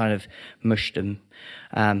people and kind of mushed them.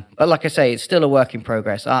 But like I say, it's still a work in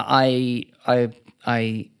progress. I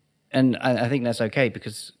think that's okay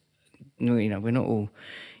because we're not all.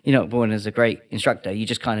 You're not born as a great instructor. You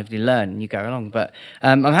just kind of learn and you go along. But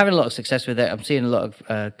I'm having a lot of success with it. I'm seeing a lot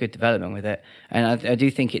of good development with it. And I do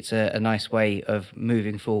think it's a nice way of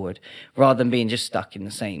moving forward rather than being just stuck in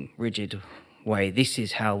the same rigid way. This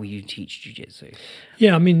is how you teach jiu-jitsu.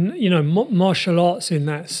 Yeah, I mean, martial arts in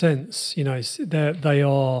that sense, they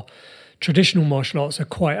are, traditional martial arts are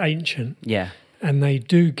quite ancient. Yeah. And they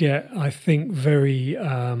do get, I think, very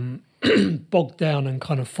bogged down and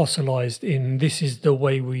kind of fossilized in this is the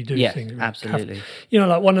way we do things. Absolutely.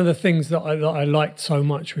 Like one of the things that I liked so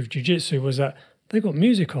much with jiu-jitsu was that they got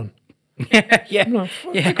music on. Yeah. I'm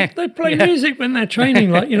like, they play music when they're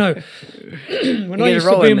training, like, when I used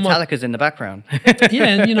to roll be in in Metallica's in the background.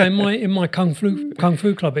 and in my kung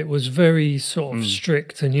fu club, it was very sort of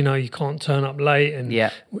strict, and you can't turn up late,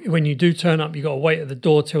 and when you do turn up, you got to wait at the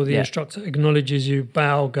door till the instructor acknowledges you,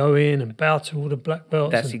 bow, go in, and bow to all the black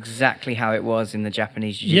belts. That's exactly how it was in the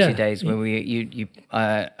Japanese jiu-jitsu days, when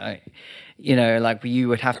you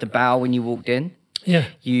would have to bow when you walked in. Yeah,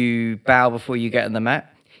 you bow before you get on the mat.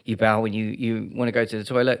 You bow when you want to go to the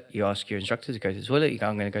toilet. You ask your instructor to go to the toilet. You go,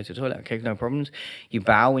 I'm going to go to the toilet. Okay, no problems. You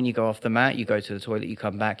bow when you go off the mat. You go to the toilet. You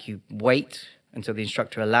come back. You wait until the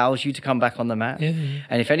instructor allows you to come back on the mat. Yeah.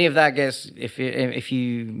 And if any of that if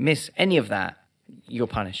you miss any of that, you're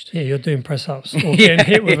punished. Yeah, you're doing press ups or getting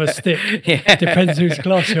hit with a stick. Yeah. Depends whose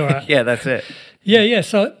class you're at. Yeah, that's it. Yeah.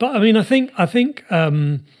 So, but I mean, I think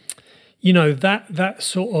that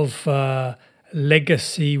sort of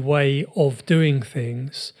legacy way of doing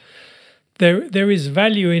things, there is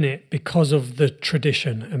value in it because of the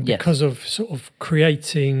tradition and because of sort of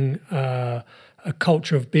creating a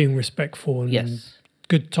culture of being respectful and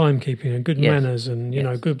good timekeeping and good manners and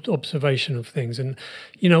good observation of things, and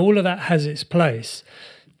all of that has its place,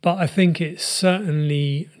 but I think it's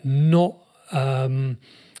certainly not an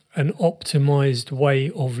optimized way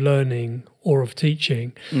of learning or of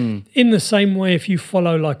teaching. In the same way, if you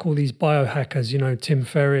follow like all these biohackers, Tim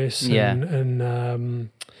Ferriss and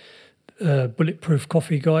Bulletproof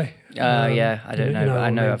Coffee guy. I don't know. I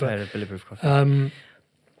know I've heard of Bulletproof Coffee.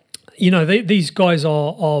 These guys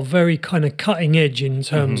are very kind of cutting edge in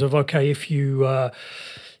terms of, okay, if you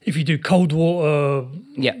do cold water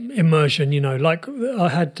immersion, like I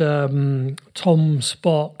had Tom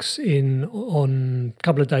Sparks on a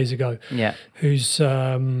couple of days ago, who's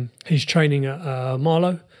he's training at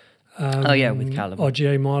Marlow. With Callum.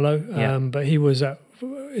 RGA Marlow. But he was at,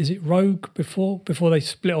 is it Rogue before they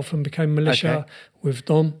split off and became Militia with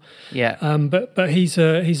Dom? Yeah. But he's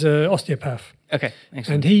a osteopath. Okay,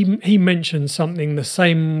 excellent. And he mentioned something the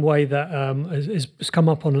same way that has come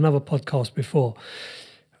up on another podcast before,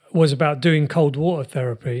 was about doing cold water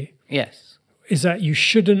therapy. Yes. Is that you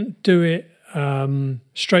shouldn't do it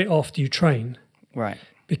straight after you train. Right.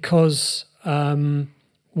 Because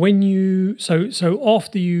when you so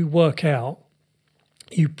after you work out,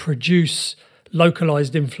 you produce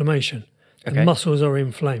localized inflammation. Okay. The muscles are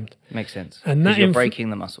inflamed. Makes sense. And that you're breaking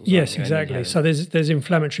the muscles. Yes, exactly. So there's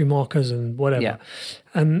inflammatory markers and whatever. Yeah.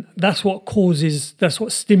 And that's what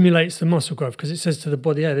stimulates the muscle growth, because it says to the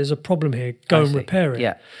body, hey, there's a problem here, go and repair it.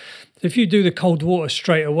 Yeah. If you do the cold water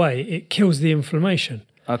straight away, it kills the inflammation.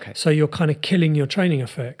 Okay. So you're kind of killing your training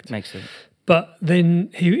effect. Makes sense. But then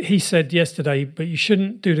he said yesterday, but you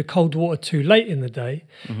shouldn't do the cold water too late in the day,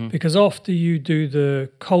 because after you do the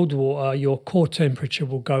cold water, your core temperature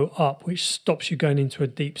will go up, which stops you going into a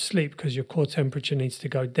deep sleep, because your core temperature needs to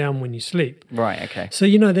go down when you sleep. Right, okay. So,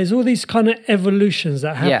 there's all these kind of evolutions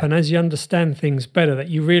that happen as you understand things better, that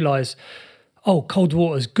you realise, oh, cold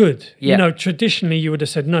water is good. Yeah. Traditionally you would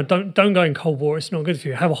have said, no, don't go in cold water. It's not good for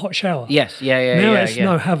you. Have a hot shower. Yes, Now it's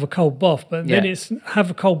no, have a cold bath. But then it's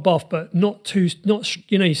have a cold bath, but not you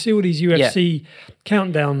see all these UFC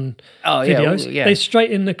countdown videos. They're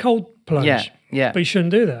straight in the cold plunge. Yeah. But you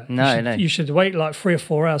shouldn't do that. No. You should wait like 3 or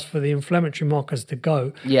 4 hours for the inflammatory markers to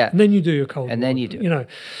go. Yeah. And then you do your cold and water. then you do.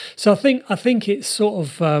 So I think it's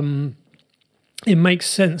sort of it makes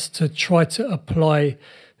sense to try to apply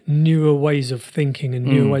newer ways of thinking and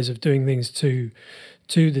newer ways of doing things to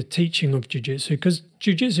the teaching of jiu-jitsu, because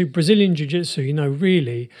Brazilian jiu-jitsu,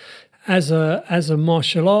 really as a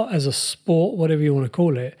martial art, as a sport, whatever you want to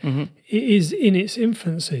call it, it is in its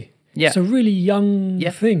infancy. It's a really young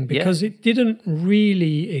thing, because it didn't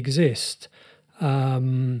really exist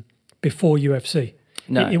before UFC.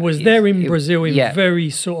 No, it was there in Brazil in very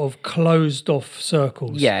sort of closed off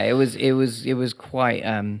circles. Yeah, it was quite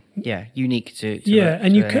unique to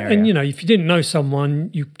and if you didn't know someone,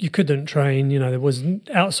 you couldn't train. There was,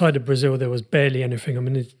 outside of Brazil there was barely anything. I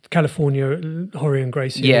mean, California, Rorion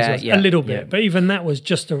Gracie, a little bit, but even that was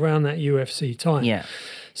just around that UFC time. Yeah.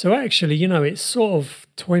 So actually, it's sort of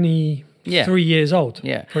 23 years old.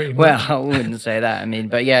 Yeah. Pretty much. Well, I wouldn't say that. I mean,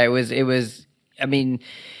 but yeah, it was. I mean,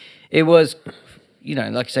 it was.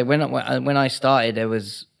 Like I said, when I started, there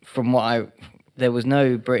was no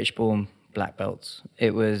British-born black belts.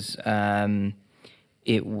 It was the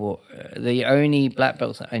only black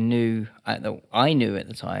belts that I knew at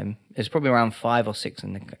the time. There's probably around 5 or 6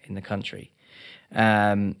 in the country,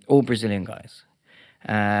 all Brazilian guys,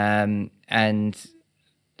 and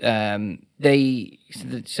they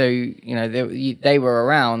were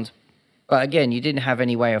around, but again, you didn't have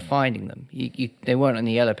any way of finding them. They weren't on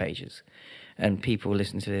the Yellow Pages, and people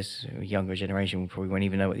listen to this, a younger generation probably won't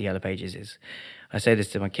even know what the Yellow Pages is. I say this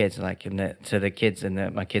to my kids, to the kids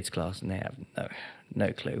in my kids' class, and they have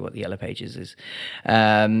no clue what the Yellow Pages is.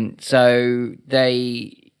 They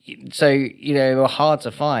were hard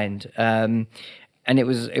to find, and it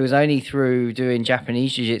was only through doing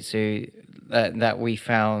Japanese jiu-jitsu that we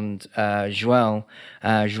found João.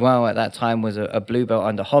 João at that time was a blue belt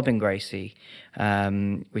under Robin Gracie,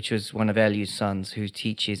 which was one of Eliu's sons who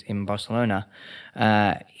teaches in Barcelona.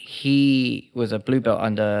 He was a blue belt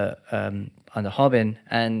under Robin,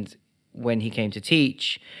 and when he came to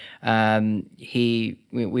teach, he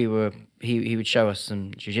would show us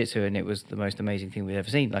some jiu-jitsu, and it was the most amazing thing we'd ever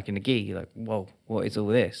seen. Like in the gi, you're like, whoa, what is all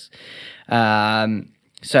this?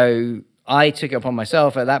 So I took it upon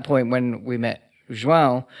myself at that point when we met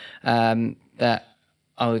João, that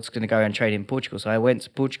I was going to go and train in Portugal. So I went to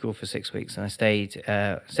Portugal for 6 weeks, and I stayed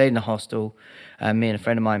in the hostel. Me and a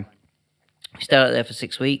friend of mine, we stayed out there for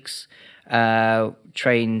 6 weeks,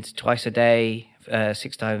 trained twice a day,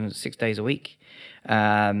 6 days a week,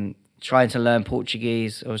 trying to learn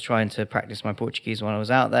Portuguese. I was trying to practice my Portuguese when I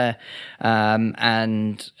was out there,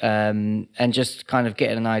 and just kind of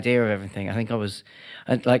getting an idea of everything. I think I was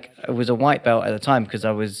a white belt at the time because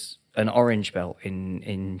I was an orange belt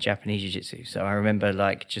in Japanese jiu-jitsu. So I remember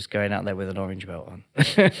just going out there with an orange belt on.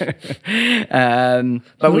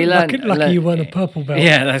 But we learned. Lucky you weren't a purple belt.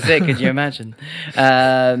 Yeah, that's it. Could you imagine?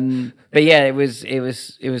 But yeah, it was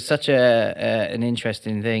such an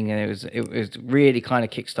interesting thing, and it was really kind of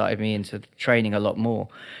kickstarted me into training a lot more.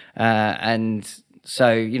 And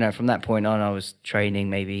so from that point on, I was training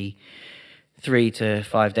maybe 3 to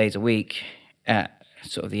 5 days a week at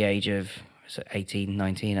sort of the age of 18,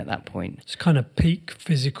 19 at that point. It's kind of peak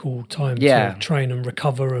physical time to train and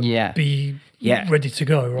recover and be ready to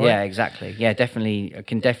go, right? Yeah, exactly. Yeah, definitely. I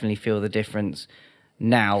can definitely feel the difference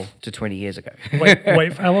now to 20 years ago.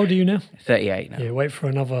 wait, how old are you now? 38 now. Yeah, wait for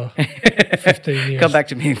another 15 years. Come back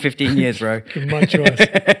to me in 15 years, bro. Give my choice.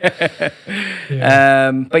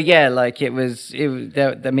 Yeah. But yeah, it was.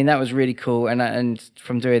 I mean, that was really cool, and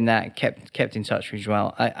from doing that, kept in touch with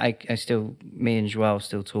João. Me and João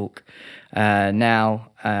still talk.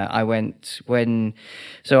 Now I went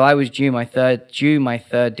I was due my third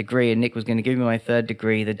degree, and Nick was going to give me my third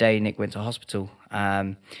degree the day Nick went to hospital.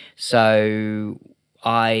 So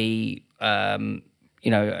I,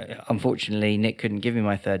 unfortunately, Nick couldn't give me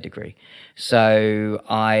my third degree. So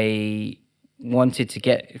I wanted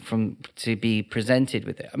to be presented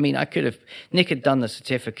with it. I mean, Nick had done the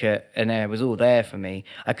certificate and it was all there for me.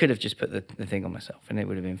 I could have just put the thing on myself and it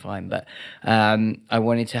would have been fine. But I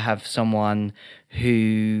wanted to have someone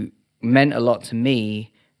who meant a lot to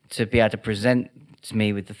me to be able to present to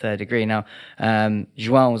me with the third degree. Now,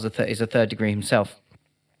 João is a third degree himself.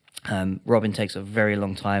 Robin takes a very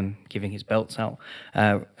long time giving his belts out,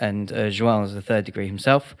 and João is a third degree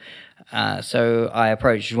himself. So I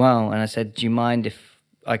approached João and I said, do you mind if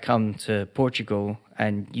I come to Portugal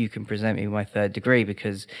and you can present me my third degree,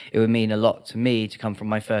 because it would mean a lot to me to come from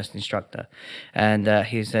my first instructor. And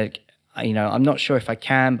he said, I'm not sure if I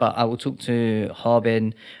can, but I will talk to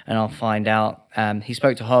Hearn and I'll find out. He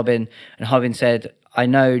spoke to Hearn, and Hearn said, I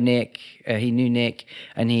know Nick. He knew Nick,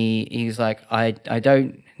 and he was like, I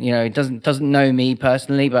don't, he doesn't know me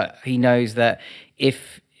personally, but he knows that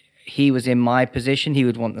if he was in my position, he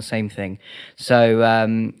would want the same thing.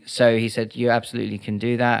 So he said, you absolutely can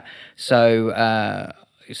do that. So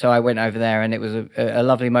I went over there, and it was a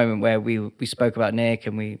lovely moment where we spoke about Nick,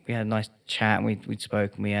 and we had a nice chat, and we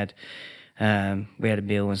spoke, and we had a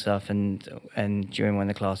meal and stuff, and during one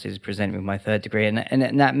of the classes presented with my third degree, and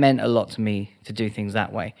that meant a lot to me to do things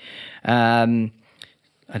that way.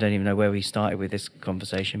 I don't even know where we started with this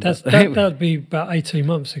conversation. That would be about 18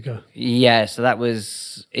 months ago. Yeah, so that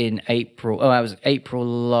was in April. Oh, that was April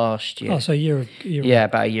last year. Oh, so a year yeah,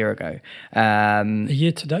 about a year ago. A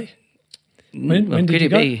year today? When did you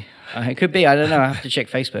go? Be? It could be. I don't know. I have to check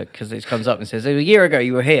Facebook because it comes up and says, a year ago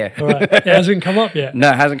you were here. All right. It hasn't come up yet?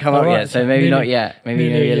 No, it hasn't come up yet. So maybe not yet. Maybe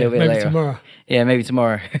a little bit later. Maybe tomorrow. Yeah, maybe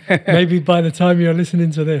tomorrow. Maybe by the time you're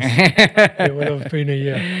listening to this, it will have been a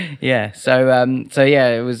year. Yeah. So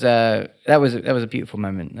yeah, it was that was a beautiful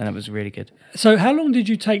moment, and it was really good. So how long did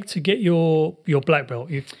you take to get your black belt?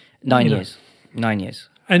 9 years. 9 years.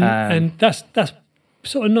 And that's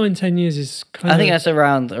sort of 9-10 years is kind of. I think that's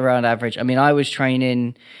around average. I mean, I was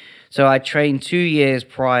training. So I trained 2 years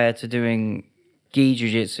prior to doing gi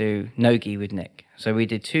jiu-jitsu, no gi with Nick. So we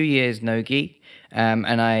did 2 years no gi, and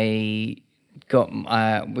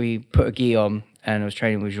we put a gi on and I was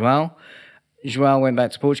training with João. João went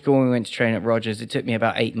back to Portugal and we went to train at Rogers. It took me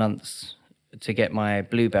about 8 months to get my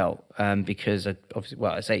blue belt because obviously,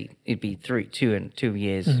 well, I say it'd be 2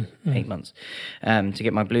 years, 8 months to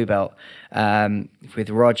get my blue belt with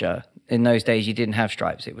Roger. In those days, you didn't have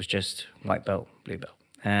stripes; it was just white belt, blue belt.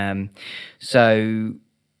 So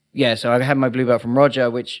I had my blue belt from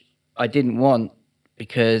Roger, which I didn't want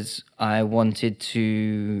because I wanted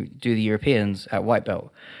to do the Europeans at white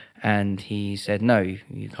belt, and he said, "No,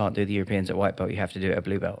 you can't do the Europeans at white belt. You have to do it at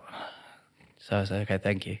blue belt." So I said, okay,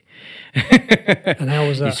 thank you. And how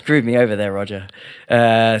was that? You screwed me over there, Roger. He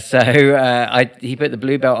put the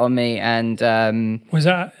blue belt on me, and was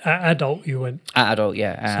that at adult you went? At adult,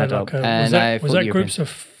 yeah, at adult. Was that groups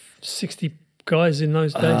of 60 guys in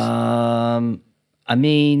those days? I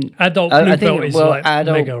mean, adult blue belt is like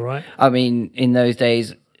adult, mega, right? I mean, in those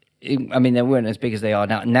days, they weren't as big as they are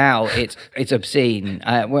now. Now it's obscene.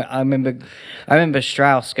 I remember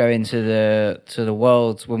Strauss going to the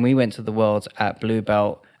Worlds when we went to the Worlds at blue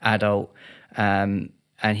belt adult, and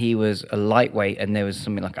he was a lightweight, and there was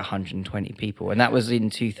something like 120 people, and that was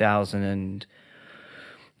in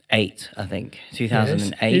 2008, I think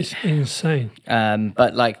 2008. It's insane.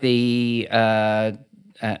 But like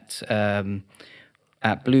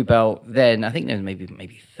at blue belt, then I think there was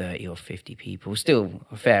maybe 30 or 50 people, still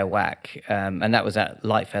a fair whack, and that was at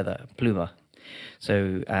light feather pluma,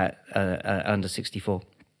 so at under 64.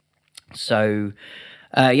 So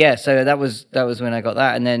so that was when I got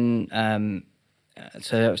that, and then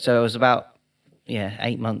so it was about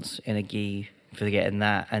 8 months in a gi for getting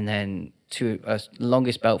that, and then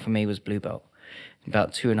longest belt for me was blue belt,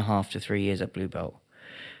 about 2.5 to 3 years at blue belt,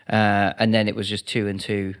 and then it was just 2 and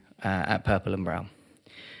 2 at purple and brown.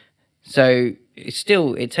 So it's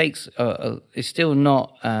still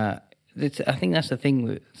not. I think that's the thing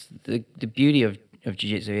with the beauty of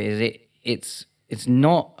jiu-jitsu is it's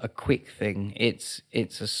not a quick thing. It's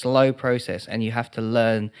a slow process, and you have to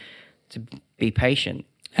learn to be patient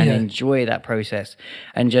and enjoy that process,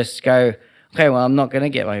 and just go, okay, well, I'm not going to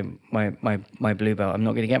get my blue belt. I'm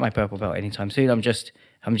not going to get my purple belt anytime soon. I'm just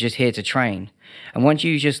here to train. And once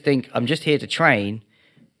you just think I'm just here to train,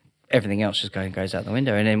 everything else just goes out the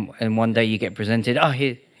window, and then one day you get presented. Oh,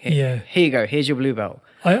 here you go. Here's your blue belt.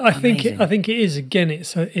 I think it is. Again,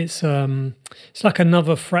 it's like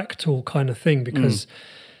another fractal kind of thing, because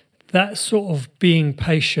that sort of being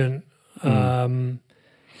patient, knowing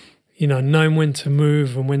when to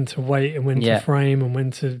move and when to wait and when to frame and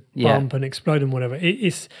when to bump and explode and whatever. It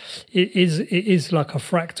is like a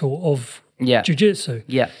fractal of jiu-jitsu.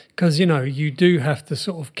 Yeah. Because, you do have to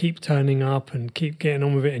sort of keep turning up and keep getting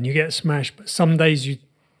on with it, and you get smashed, but some days you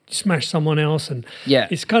smash someone else, and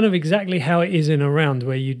it's kind of exactly how it is in a round,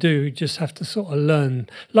 where you do just have to sort of learn,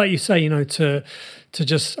 like you say, to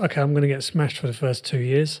just, okay, I'm going to get smashed for the first 2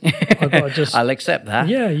 years. I've got to just... I'll accept that.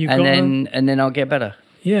 Yeah, and then I'll get better.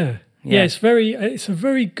 Yeah. It's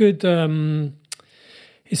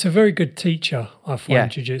a very good teacher, I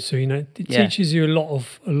find, jiu-jitsu. It teaches you a lot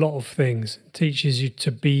of things. It teaches you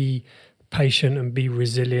to be patient and be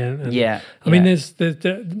resilient. And I mean, there's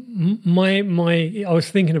I was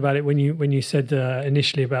thinking about it when you said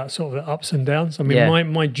initially about sort of the ups and downs. I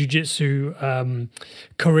mean, my jiu-jitsu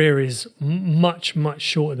career is much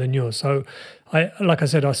shorter than yours. So like I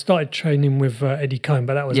said, I started training with Eddie Cohn,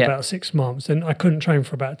 but that was about 6 months, and I couldn't train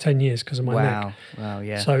for about 10 years because of my neck. Wow,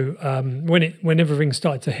 yeah. So when everything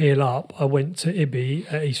started to heal up, I went to Ibby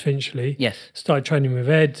at East Finchley. Yes. Started training with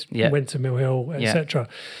Ed. Went to Mill Hill, etc.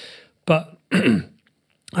 But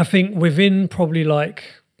I think within probably like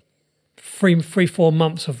 3-4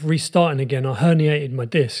 months of restarting again, I herniated my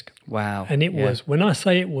disc. Wow. And it was, when I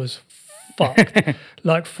say it was fucked,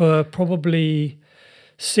 like for probably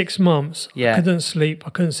 6 months, I couldn't sleep, I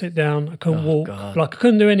couldn't sit down, I couldn't walk, God. Like I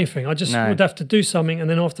couldn't do anything. I just would have to do something, and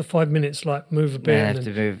then after 5 minutes, like move a bit. Yeah, have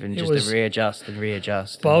to move and just to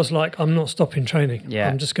readjust. But I was like, I'm not stopping training. Yeah.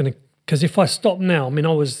 I'm just going to, because if I stop now, I mean,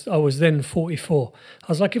 I was then 44. I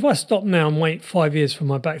was like, if I stop now and wait 5 years for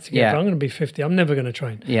my back to get better, I'm going to be 50. I'm never going to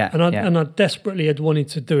train. Yeah. And I desperately had wanted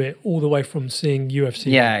to do it all the way from seeing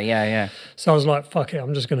UFC. Yeah. So I was like, fuck it,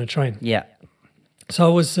 I'm just going to train. Yeah. So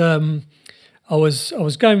I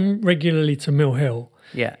was going regularly to Mill Hill.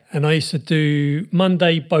 Yeah. And I used to do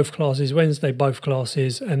Monday both classes, Wednesday both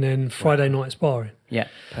classes, and then Friday night sparring. Yeah,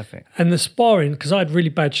 perfect. And the sparring, because I had really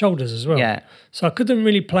bad shoulders as well. Yeah. So I couldn't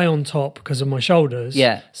really play on top because of my shoulders.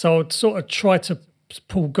 Yeah. So I'd sort of try to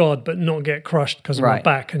pull guard but not get crushed because of my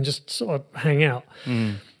back, and just sort of hang out.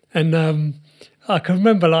 And I can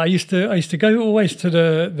remember, like, I used to go always to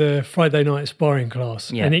the Friday night sparring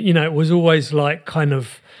class. Yeah. And it was always like kind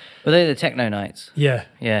of Were they the techno nights? Yeah.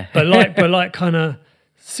 Yeah. But like kind of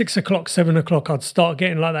 6 o'clock, 7 o'clock, I'd start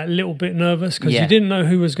getting like that little bit nervous because you didn't know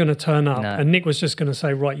who was going to turn up. No. And Nick was just going to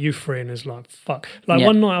say, right, you free. And it's like, fuck. Like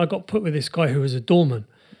one night I got put with this guy who was a doorman.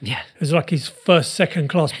 Yeah. It was like his first, second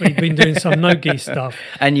class, but he'd been doing some no-gi stuff.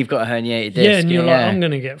 And you've got a herniated disc. Yeah, and you're like, I'm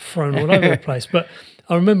going to get thrown all over the place. But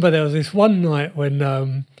I remember there was this one night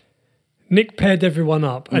when Nick paired everyone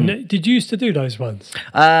up. And did you used to do those ones?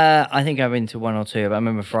 I think I've been to one or two, but I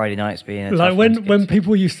remember Friday nights being a like tough when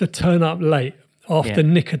people used to turn up late after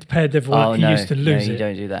Nick had paired everyone up, he used to lose it. You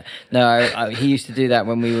don't do that. No, he used to do that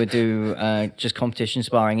when we would do just competition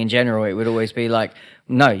sparring in general. It would always be like,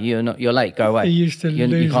 no, you're late, go away. He used to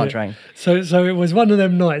lose You can't it. train. So it was one of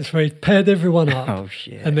them nights where he paired everyone up. Oh,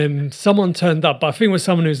 shit. And then someone turned up, but I think it was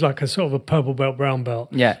someone who's like a sort of a purple belt, brown belt.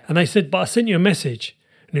 Yeah. And they said, but I sent you a message.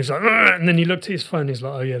 And he was like, "Argh!" And then he looked at his phone. He's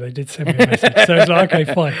like, oh, yeah, they did send me a message. So he's like,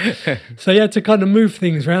 okay, fine. So he had to kind of move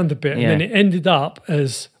things around a bit. And then it ended up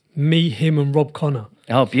as me, him, and Rob Connor.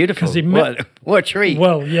 Oh, beautiful. What a treat.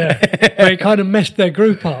 Well, yeah. But it kind of messed their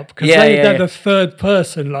group up because they had a third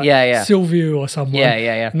person, like Silvio or someone.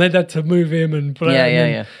 Yeah. And they'd had to move him and blah.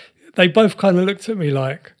 Yeah. They both kind of looked at me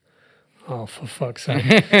like, oh, for fuck's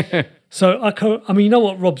sake. So I mean, you know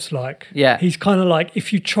what Rob's like? Yeah. He's kind of like,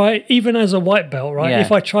 if you try, even as a white belt, right? Yeah.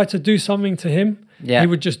 If I try to do something to him, he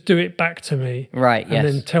would just do it back to me. Right, and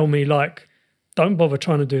then tell me like, don't bother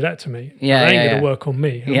trying to do that to me. Yeah, it ain't going to work on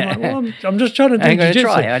me. I'm like, well, I'm just trying to do I'm going to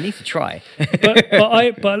jiu-jitsu. try. I need to try.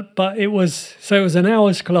 but it was an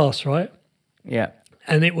hour's class, right? Yeah.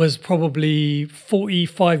 And it was probably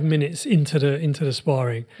 45 minutes into the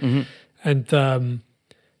sparring. Mm-hmm. And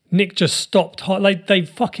Nick just stopped. They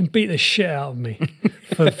fucking beat the shit out of me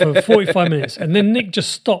for 45 minutes. And then Nick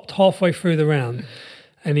just stopped halfway through the round.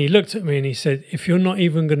 And he looked at me and he said, if you're not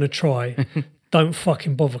even going to try, don't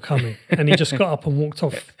fucking bother coming. And he just got up and walked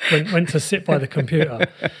off, went to sit by the computer.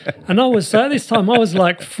 And at this time, I was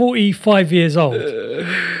like 45 years old.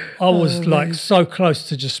 I was like so close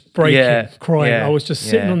to just breaking, crying. I was just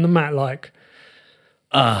sitting on the mat like,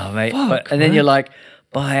 oh, mate. And then you're like,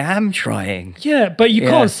 but I am trying. Yeah, but you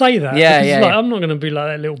can't say that. Like, I'm not going to be like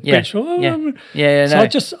that little bitch.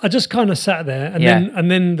 So I just kind of sat there,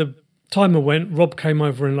 and then the timer went. Rob came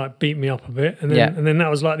over and like beat me up a bit, and then that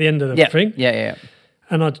was like the end of the thing. Yeah.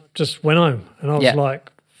 And I just went home, and I was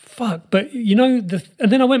like, "Fuck!" But you know,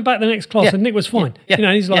 and then I went back the next class, and Nick was fine. You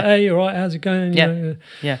know, he's like, "Hey, all right? How's it going?"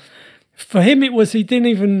 Yeah. For him, it was he didn't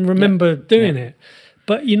even remember doing it.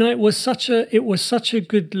 But you know, it was such a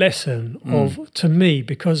good lesson to me,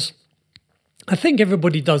 because I think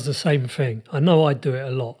everybody does the same thing. I know I do it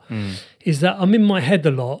a lot. Is that I'm in my head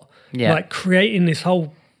a lot, like creating this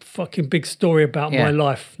whole fucking big story about my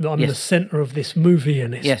life. That I'm the center of this movie,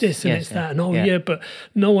 and it's this and it's that, and but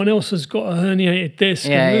no one else has got a herniated disc.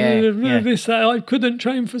 And this that I couldn't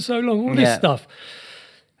train for so long. All this stuff,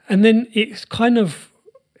 and then it's kind of.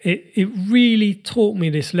 It really taught me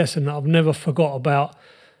this lesson that I've never forgot about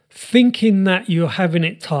thinking that you're having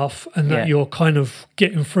it tough and that you're kind of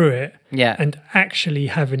getting through it and actually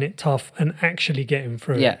having it tough and actually getting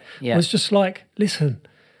through it. It was just like, listen,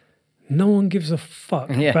 no one gives a fuck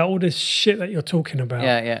about all this shit that you're talking about.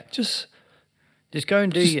 Just go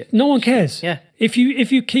and do it. No one cares. If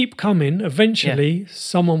you keep coming, eventually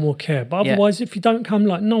someone will care. But otherwise, if you don't come,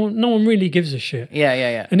 like no one really gives a shit.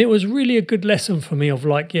 And it was really a good lesson for me of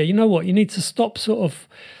like, you know what, you need to stop sort of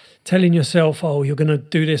telling yourself, oh, you're going to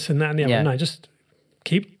do this and that and the other. No, just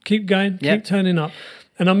keep going, keep turning up.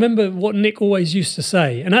 And I remember what Nick always used to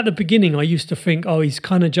say. And at the beginning, I used to think, oh, he's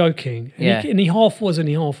kind of joking. And he half was and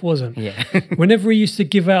he half wasn't. Whenever he used to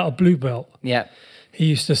give out a blue belt, he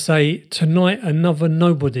used to say, tonight another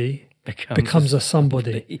nobody becomes a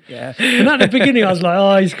somebody. And at the beginning, I was like,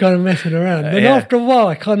 oh, he's kind of messing around. Then after a while,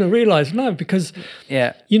 I kind of realised, no, because,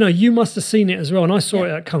 you know, you must have seen it as well. And I saw it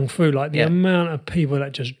at Kung Fu, like the amount of people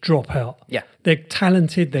that just drop out. They're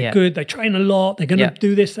talented, they're good, they train a lot, they're going to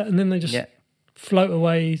do this, that, and then they just float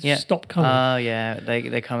away, stop coming. Oh,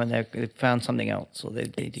 they come and they found something else. Or they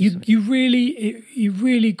do you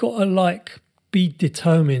really got to, like, be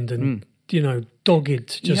determined and, you know, dogged.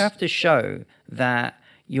 Just, you have to show that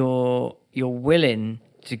you're willing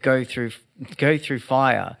to go through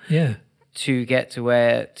fire to get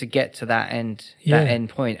to that end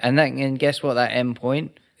point. And guess what, that end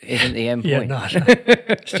point isn't the end point. No.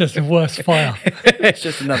 It's just a worse fire. It's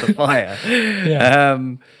just another fire.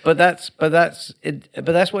 But that's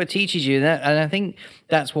what it teaches you, and I think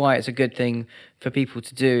that's why it's a good thing for people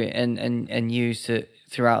to do and use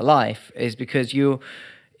throughout life, is because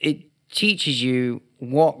teaches you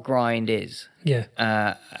what grind is. Yeah.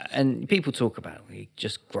 And people talk about you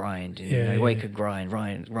just grind, and, wake and grind,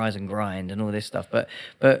 rise and grind, and all this stuff. But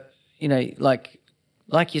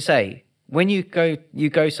like you say, when you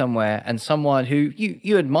go somewhere and someone who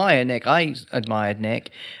you admire, Nick, I admired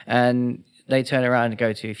Nick, and they turn around and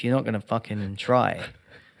go to, if you're not going to fucking try,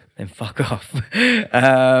 then fuck off.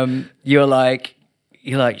 You're like,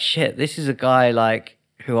 shit, this is a guy like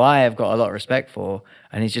who I have got a lot of respect for,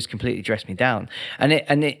 and he's just completely dressed me down. And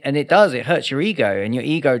it does, it hurts your ego, and your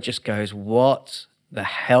ego just goes, what the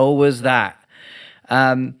hell was that?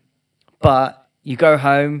 But you go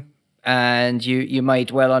home and you may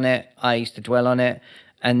dwell on it. I used to dwell on it,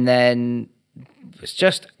 and then it's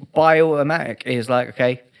just by automatic. It's like,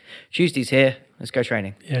 okay, Tuesday's here, let's go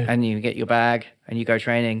training. Yeah. And you get your bag and you go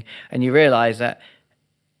training, and you realize that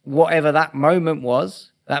whatever that moment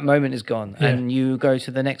was, that moment is gone, and you go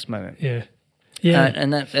to the next moment. Yeah, yeah,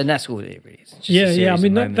 and that's all it really is. Yeah. I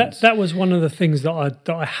mean, that was one of the things that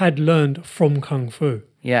I had learned from Kung Fu.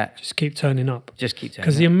 Yeah, just keep turning up.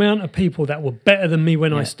 Because the amount of people that were better than me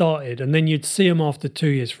when I started, and then you'd see them after 2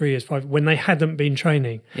 years, 3 years, 5, when they hadn't been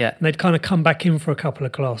training. Yeah, and they'd kind of come back in for a couple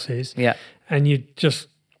of classes. Yeah, and you'd just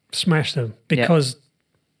smash them because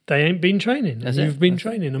they ain't been training. You've been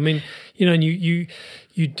training. I mean, and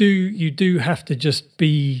you do have to just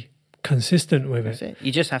be consistent with it.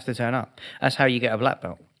 You just have to turn up. That's how you get a black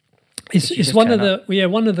belt. It's one of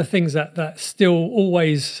the things that still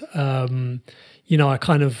always I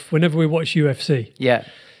kind of, whenever we watch UFC,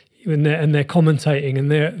 and they're commentating,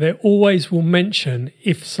 and they always will mention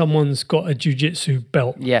if someone's got a jiu-jitsu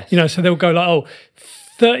belt. Yes. So they'll go like,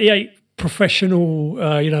 38 professional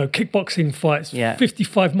kickboxing fights,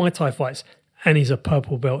 55 Muay Thai fights, and he's a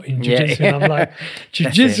purple belt in jiu-jitsu. And I'm like,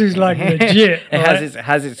 jiu-jitsu's like legit. It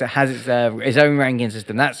has its own ranking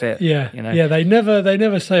system. That's it. Yeah, yeah. They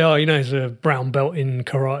never say, he's a brown belt in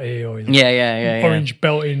karate, or he's orange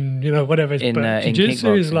belt in whatever. But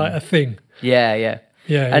jiu-jitsu is like a thing. Yeah.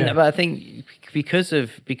 But I think because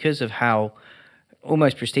of how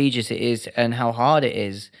almost prestigious it is, and how hard it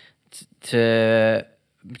is to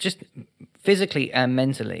just physically and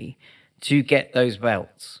mentally to get those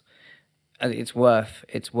belts, it's worth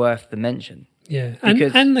the mention. Yeah,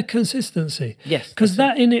 and the consistency. Yes, because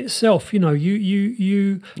that in itself, you over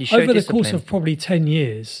the course of probably 10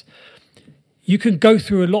 years, you can go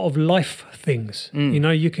through a lot of life things.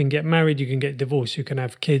 You can get married, you can get divorced, you can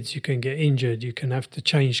have kids, you can get injured, you can have to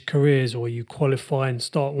change careers, or you qualify and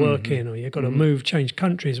start working, or you've got to move, change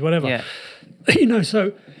countries, whatever. Yeah.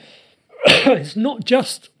 So it's not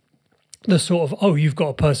just the sort of, you've got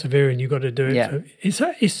to persevere and you've got to do it. Yeah.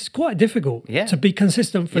 It's quite difficult to be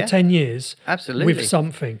consistent for 10 years. Absolutely. With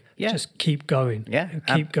something. Yeah. Just keep going. Yeah.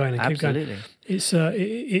 Keep going and keep going. It's it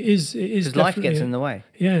is because life gets in the way.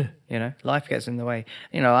 Yeah. Life gets in the way.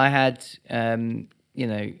 I had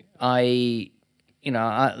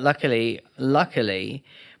luckily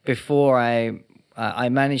before I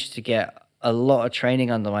managed to get a lot of training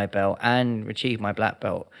under my belt and achieve my black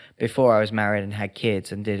belt before I was married and had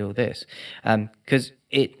kids and did all this, because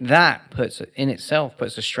that puts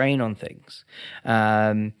a strain on things.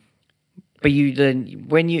 But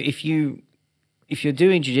if you're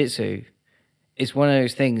doing jiu-jitsu, it's one of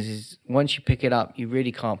those things. Is once you pick it up, you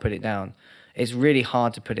really can't put it down. It's really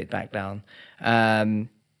hard to put it back down,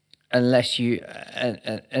 unless you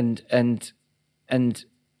and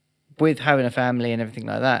with having a family and everything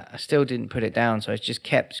like that, I still didn't put it down. So I just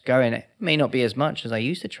kept going. It may not be as much as I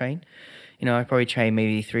used to train. I probably train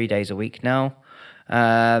maybe 3 days a week now,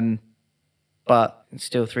 but it's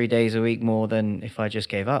still 3 days a week more than if I just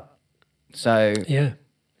gave up. So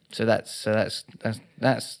So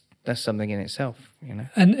that's something in itself,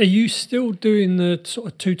 And are you still doing the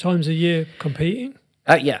sort of 2 times a year competing?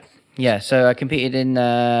 Yeah. So I competed in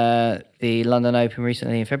the London Open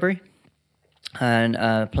recently in February. And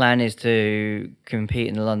plan is to compete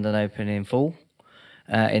in the London Open in fall,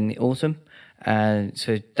 in the autumn. And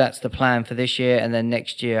so that's the plan for this year. And then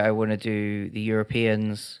next year I want to do the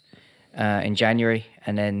Europeans in January,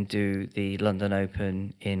 and then do the London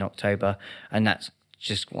Open in October. And that's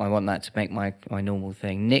just, I want that to make my normal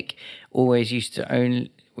thing. Nick always used to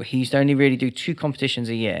only really do 2 competitions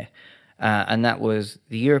a year. And that was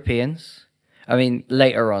the Europeans. I mean,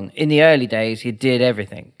 later on, in the early days, he did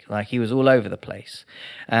everything. Like, he was all over the place.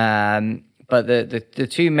 But the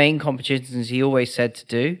 2 main competitions he always said to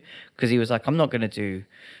do, because he was like, I'm not going to do,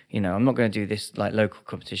 I'm not going to do this like local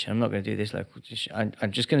competition. I'm not going to do this local competition.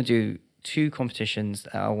 I'm just going to do 2 competitions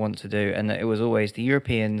that I want to do. And it was always the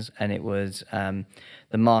Europeans, and it was the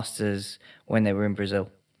Masters when they were in Brazil.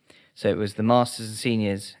 So it was the Masters and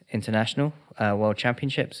Seniors International World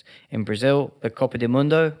Championships in Brazil, the Copa do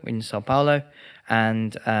Mundo in Sao Paulo,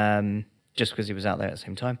 and just because he was out there at the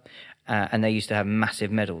same time. And they used to have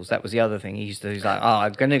massive medals. That was the other thing. He's like,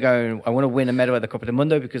 I'm going to go, I want to win a medal at the Copa do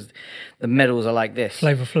Mundo because the medals are like this.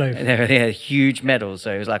 Flavor Flav. And they're huge medals.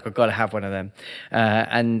 So he was like, I've got to have one of them.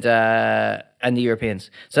 And the Europeans.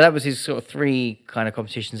 So that was his sort of 3 kind of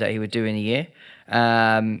competitions that he would do in a year.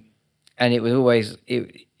 And it was always,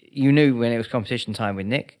 you knew when it was competition time with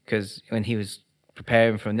Nick, because when he was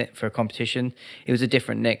preparing for a competition, it was a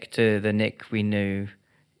different Nick to the Nick we knew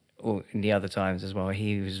or in the other times as well.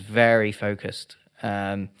 He was very focused,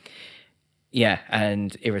 and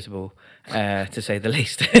irritable, to say the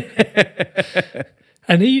least.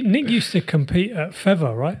 And Nick used to compete at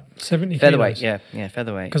feather, right? 70 featherweight, kilos. yeah,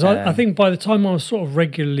 featherweight. Because I think by the time I was sort of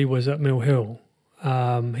regularly was at Mill Hill,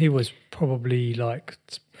 he was probably like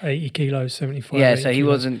 80 kilos, 75. Yeah, so he kilos.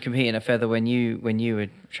 wasn't competing at feather when you were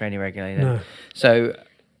training regularly. Then. No. So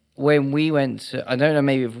when we went to, I don't know,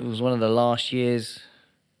 maybe it was one of the last years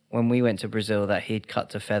when we went to Brazil that he'd cut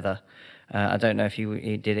to feather. I don't know if he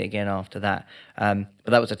did it again after that. But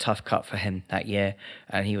that was a tough cut for him that year,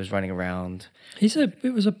 and he was running around.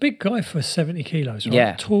 It was a big guy for 70 kilos, right?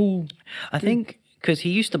 Yeah. Tall. I think because he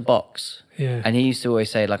used to box. Yeah. And he used to always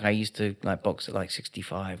say, like, I used to like box at like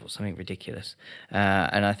 65 or something ridiculous.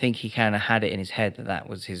 And I think he kind of had it in his head that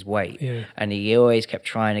was his weight. Yeah. And he always kept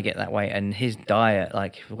trying to get that weight. And his diet,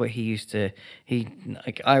 like what he used to,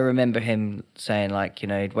 I remember him saying, like,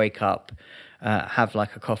 he'd wake up, have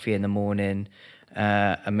like a coffee in the morning,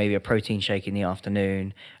 and maybe a protein shake in the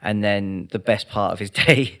afternoon. And then the best part of his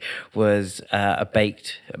day was a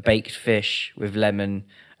baked fish with lemon,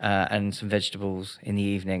 and some vegetables in the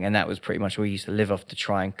evening, and that was pretty much all he used to live off to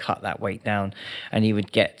try and cut that weight down. And he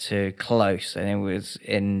would get to close, and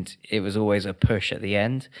it was always a push at the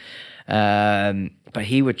end. But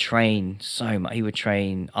he would train so much. He would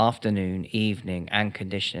train afternoon, evening, and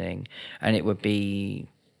conditioning, and it would be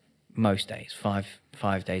most days,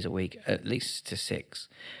 five days a week, at least to 6.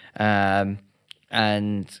 And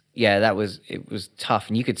yeah, it was tough,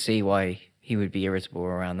 and you could see why he would be irritable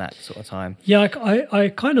around that sort of time. Yeah, I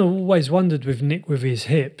kind of always wondered with Nick with his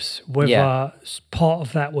hips whether part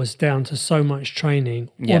of that was down to so much training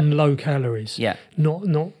on low calories. Yeah.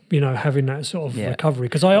 Not having that sort of recovery.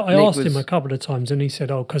 Because I asked him a couple of times and he said,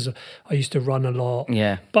 because I used to run a lot.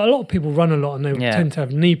 Yeah. But a lot of people run a lot and they tend to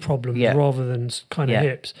have knee problems rather than kind of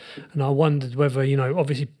hips. And I wondered whether,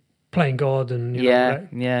 obviously playing God and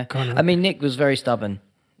kind of... I mean, Nick was very stubborn.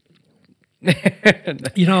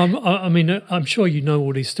 I'm sure you know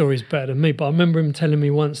all these stories better than me, but I remember him telling me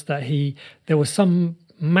once that there was some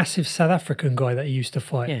massive South African guy that he used to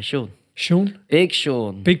fight. Yeah, Sean. Sean? Big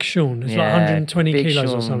Sean. Big Sean. It's like 120 kilos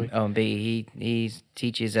Sean, or something. Oh, he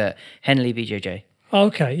teaches at Henley BJJ. Oh,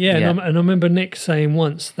 okay, yeah. And I remember Nick saying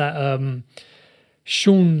once that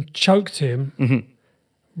Sean choked him,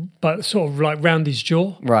 but sort of like round his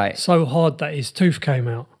jaw. Right. So hard that his tooth came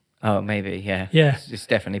out. Oh, maybe, yeah. Yeah. It's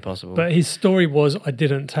definitely possible. But his story was, I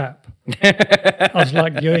didn't tap. I was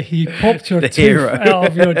like, he popped your tooth hero. out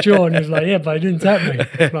of your jaw, and he was like, yeah, but I didn't tap me.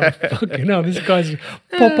 Like, fucking hell, this guy's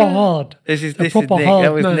proper hard. This is Nick.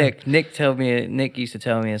 That was Nick. Nick used to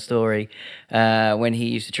tell me a story when he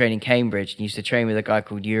used to train in Cambridge. He used to train with a guy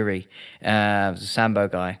called Yuri. He was a Sambo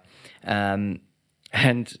guy.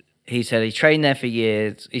 And he said he trained there for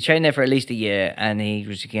years. He trained there for at least a year, and he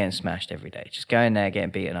was getting smashed every day. Just going there,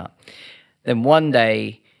 getting beaten up. Then one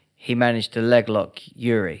day, he managed to leg lock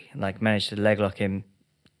Yuri. Managed to leg lock him.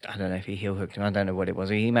 I don't know if he heel hooked him. I don't know what it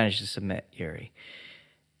was. He managed to submit Yuri.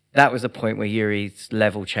 That was the point where Yuri's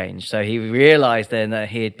level changed. So he realized then that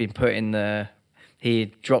he had been he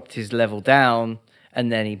had dropped his level down, and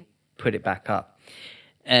then he put it back up.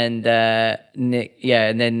 And Nick,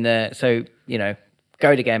 and then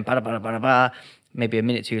go it again, maybe a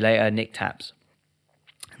minute too later, Nick taps.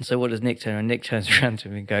 And so what does Nick turn around? Nick turns around to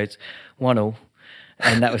him and goes, 1-1.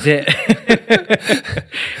 And that was it.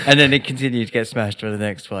 And then it continued to get smashed for the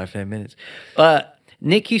next 5-10 minutes. But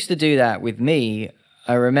Nick used to do that with me,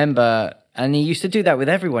 I remember, and he used to do that with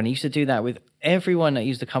everyone. He used to do that with everyone that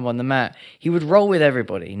used to come on the mat. He would roll with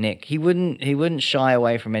everybody, Nick. He wouldn't shy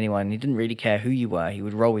away from anyone. He didn't really care who you were. He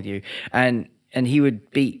would roll with you. And he would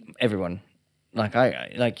beat everyone.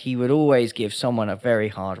 He would always give someone a very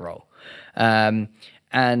hard roll.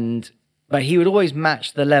 But he would always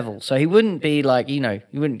match the level. So he wouldn't be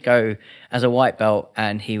he wouldn't go as a white belt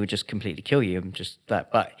and he would just completely kill you.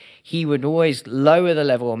 But he would always lower the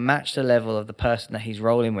level or match the level of the person that he's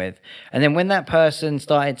rolling with. And then when that person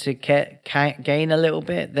started to gain a little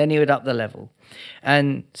bit, then he would up the level.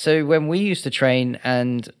 And so when we used to train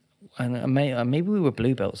and and maybe we were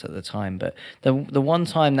blue belts at the time, but the one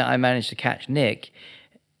time that I managed to catch Nick,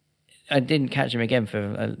 I didn't catch him again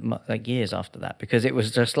for like years after that, because it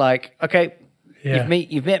was just like, okay,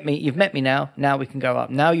 you've met me now. Now we can go up.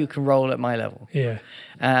 Now you can roll at my level. Yeah.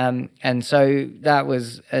 And so that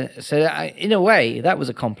was in a way that was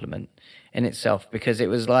a compliment in itself, because it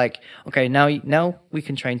was like, okay, now we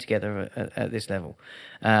can train together at this level.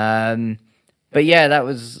 But yeah,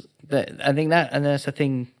 I think and that's the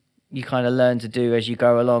thing you kind of learn to do as you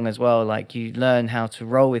go along as well. Like, you learn how to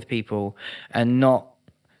roll with people and not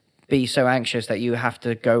be so anxious that you have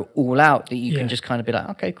to go all out, that you can just kind of be like,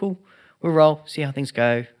 okay, cool, we'll roll, see how things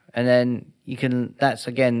go. And then you can, that's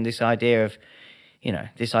again, this idea of,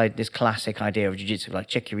 this classic idea of jiu-jitsu, like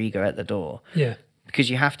check your ego at the door. Yeah. Because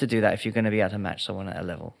you have to do that if you're going to be able to match someone at a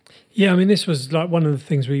level. Yeah, I mean, this was like one of the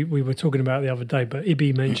things we were talking about the other day, but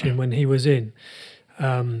Ibi mentioned when he was in,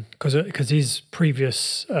 because his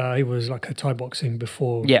previous, he was like a Thai boxing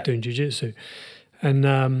before doing jiu-jitsu.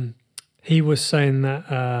 And he was saying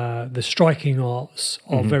that the striking arts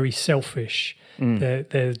are very selfish.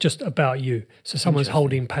 They're just about you. So someone's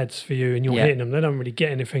holding pads for you and you're hitting them. They don't really get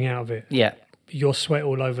anything out of it. Yeah. Your sweat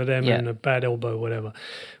all over them and a bad elbow, whatever.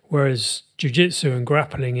 Whereas jiu-jitsu and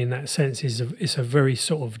grappling in that sense is a very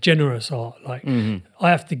sort of generous art. Like, I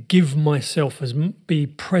have to give myself be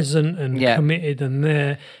present and committed and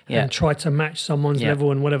there and try to match someone's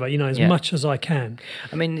level and whatever, as much as I can.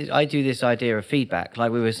 I mean, I do this idea of feedback.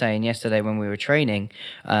 Like we were saying yesterday when we were training,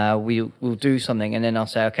 we'll do something and then I'll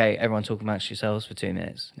say, okay, everyone talk amongst yourselves for 2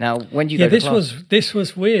 minutes. Now, when you go to class, this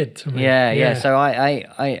was weird to me. Yeah. So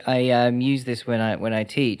I use this when I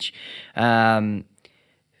teach.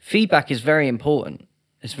 Feedback is very important.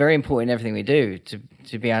 It's very important in everything we do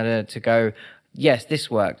to be able to go, yes,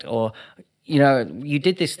 this worked, or you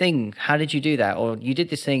did this thing. How did you do that? Or you did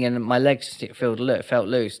this thing and my legs felt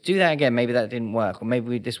loose. Do that again. Maybe that didn't work, or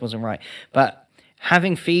maybe this wasn't right. But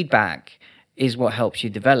having feedback is what helps you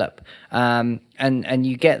develop, and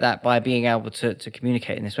you get that by being able to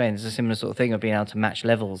communicate in this way. And it's a similar sort of thing of being able to match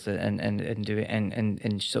levels and do it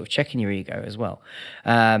and sort of checking your ego as well.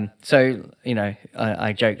 So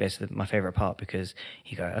I joke this is my favorite part, because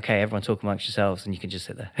you go, okay, everyone talk amongst yourselves, and you can just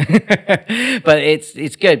sit there. But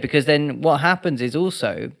it's good, because then what happens is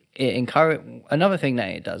also another thing that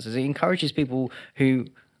it does is it encourages people who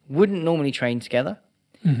wouldn't normally train together.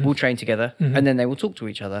 Will train together, and then they will talk to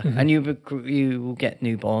each other, and you will get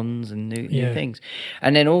new bonds and new things.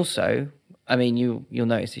 And then also, I mean, you'll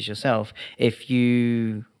notice this yourself.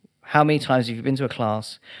 How many times have you been to a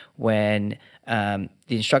class when the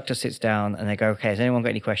instructor sits down and they go, okay, has anyone got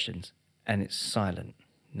any questions? And it's silent.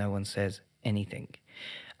 No one says anything.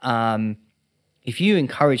 If you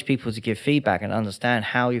encourage people to give feedback and understand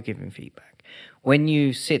how you're giving feedback, when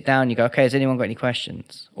you sit down, you go, okay, has anyone got any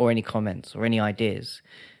questions or any comments or any ideas?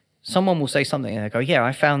 Someone will say something and they go, yeah,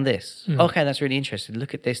 I found this. Okay, that's really interesting.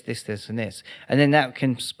 Look at this, and this. And then that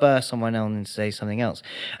can spur someone on to say something else.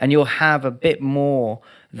 And you'll have a bit more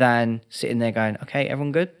than sitting there going, okay,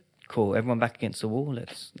 everyone good? Cool, everyone back against the wall,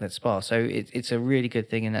 let's spar. So it's a really good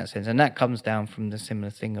thing in that sense. And that comes down from the similar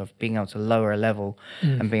thing of being able to lower a level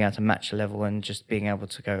and being able to match a level and just being able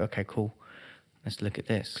to go, okay, cool. Let's look at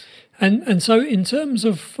this. And so in terms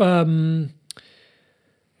of, would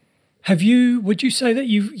you say that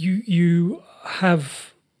you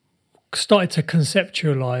have started to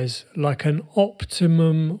conceptualize like an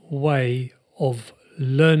optimum way of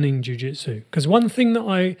learning jiu-jitsu? Because one thing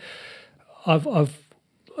that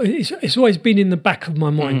it's always been in the back of my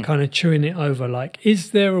mind, kind of chewing it over, like, is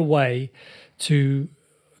there a way to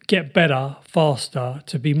get better, faster,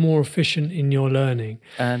 to be more efficient in your learning?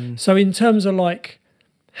 So in terms of like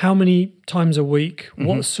how many times a week,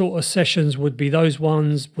 what sort of sessions would be those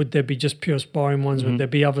ones? Would there be just pure sparring ones? Would there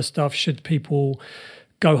be other stuff? Should people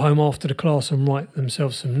go home after the class and write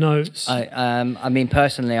themselves some notes? I mean,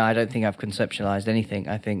 personally, I don't think I've conceptualized anything.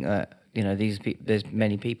 I think that there's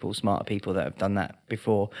many people, smarter people that have done that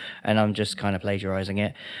before, and I'm just kind of plagiarizing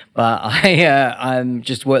it. But I'm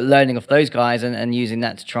just learning off those guys and using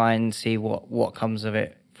that to try and see what comes of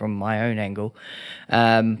it from my own angle.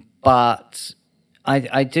 But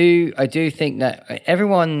I do think that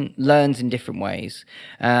everyone learns in different ways.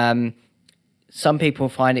 Some people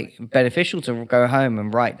find it beneficial to go home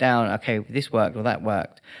and write down, okay, this worked or that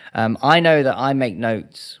worked. I know that I make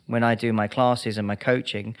notes when I do my classes and my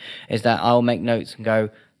coaching, is that I'll make notes and go,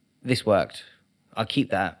 this worked, I'll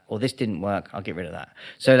keep that, or this didn't work, I'll get rid of that.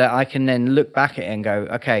 So that I can then look back at it and go,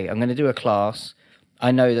 okay, I'm going to do a class.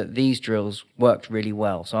 I know that these drills worked really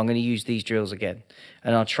well, so I'm going to use these drills again,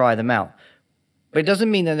 and I'll try them out. But it doesn't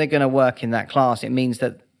mean that they're going to work in that class. It means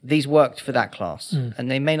that these worked for that class, and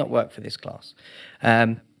they may not work for this class.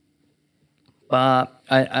 But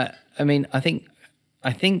I mean, I think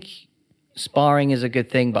sparring is a good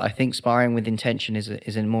thing, but I think sparring with intention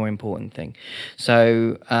is a more important thing.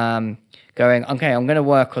 So going, okay, I'm going to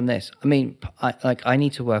work on this. I mean, I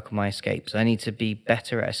need to work on my escapes. I need to be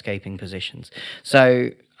better at escaping positions.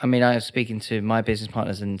 So, I mean, I was speaking to my business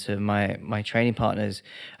partners and to my training partners,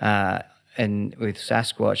 and with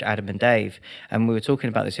Sasquatch, Adam and Dave, and we were talking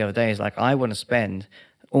about this the other day. Is like, I want to spend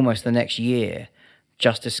almost the next year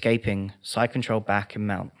just escaping side control, back, and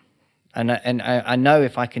mount. And I know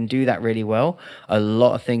if I can do that really well, a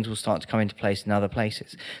lot of things will start to come into place in other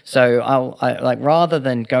places. So I like, rather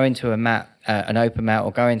than go into a mat, an open mat,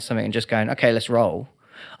 or go into something and just going, okay, let's roll,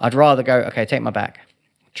 I'd rather go, okay, take my back,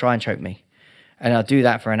 try and choke me. And I'll do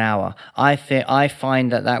that for an hour. I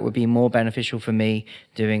find that would be more beneficial for me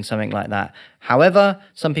doing something like that. However,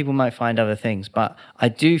 some people might find other things, but I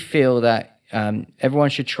do feel that everyone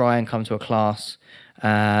should try and come to a class,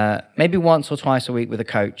 maybe once or twice a week with a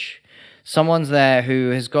coach. Someone's there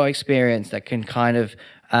who has got experience that can kind of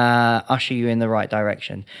usher you in the right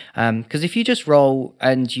direction. Because if you just roll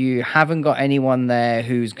and you haven't got anyone there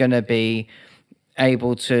who's going to be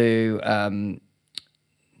able to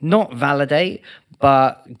not validate,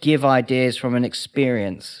 but give ideas from an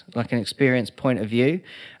experience, like an experience point of view,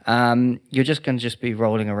 you're just going to just be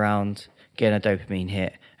rolling around, getting a dopamine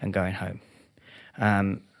hit and going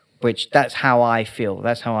home. Which that's how I feel.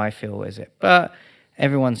 That's how I feel with it. But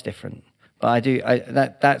everyone's different. But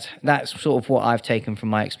that's sort of what I've taken from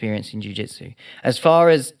my experience in jiu-jitsu. As far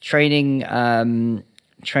as training,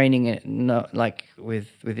 not like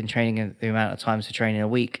within training the amount of times to train in a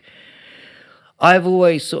week, I've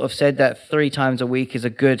always sort of said that 3 times a week is a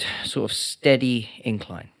good sort of steady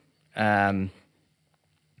incline.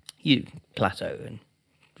 You plateau and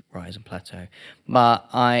rise and plateau. But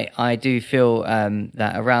I do feel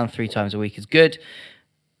that around 3 times a week is good.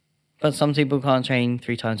 But some people can't train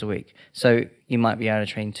 3 times a week. So you might be able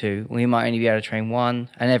to train 2, or you might only be able to train 1,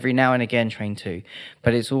 and every now and again train 2.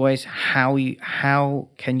 But it's always how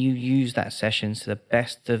can you use that session to the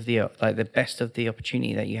best of the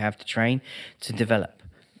opportunity that you have to train to develop.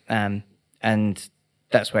 And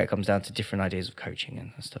that's where it comes down to different ideas of coaching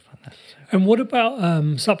and stuff like that. So. And what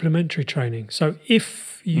about supplementary training? So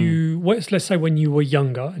if you, let's say when you were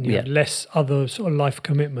younger and you had less other sort of life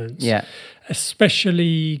commitments,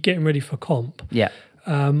 especially getting ready for comp,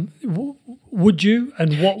 would you,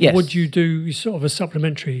 and what would you do sort of a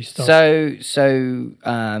supplementary stuff? So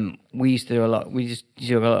we used to do a lot. We just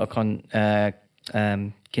do a lot of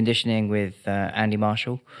conditioning with Andy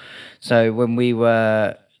Marshall. So when we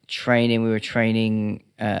were training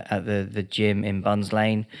at the gym in Buns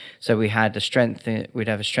Lane. So we'd have a strength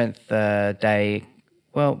day.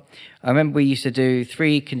 Well, I remember we used to do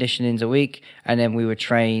 3 conditionings a week, and then we were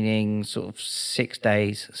training sort of 6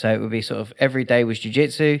 days. So it would be sort of every day was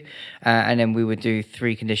jiu-jitsu, and then we would do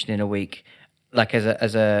 3 conditioning a week, like as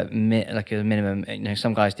a minimum. You know,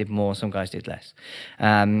 some guys did more, some guys did less,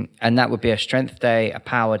 and that would be a strength day, a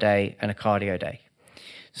power day, and a cardio day.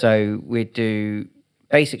 So we'd do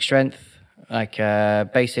basic strength, like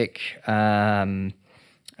basic compound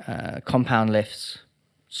lifts,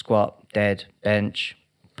 squat, dead, bench,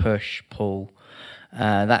 push, pull,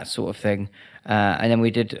 that sort of thing. And then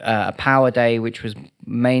we did a power day, which was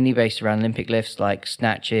mainly based around Olympic lifts like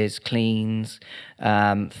snatches, cleans,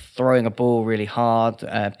 throwing a ball really hard,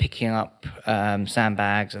 picking up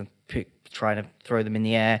sandbags and trying to throw them in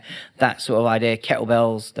the air, that sort of idea.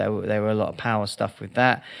 Kettlebells, there were a lot of power stuff with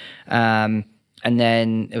that. And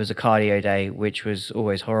then it was a cardio day, which was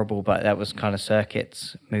always horrible, but that was kind of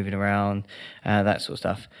circuits, moving around, that sort of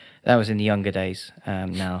stuff. That was in the younger days.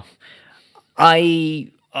 Now I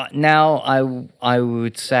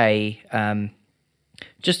would say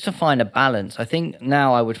just to find a balance. I think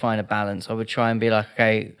now I would find a balance. I would try and be like,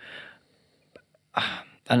 okay,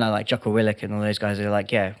 I know like Jocko Willink and all those guys are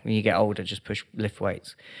like, yeah, when you get older, just lift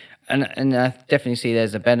weights. And I definitely see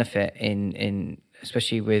there's a benefit in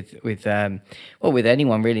especially with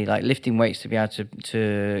anyone really, like lifting weights to be able to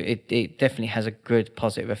it definitely has a good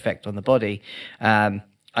positive effect on the body.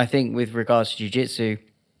 I think with regards to jiu-jitsu,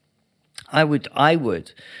 I would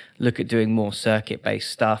look at doing more circuit-based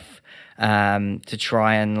stuff to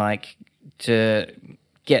try and like to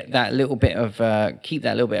get that little bit of keep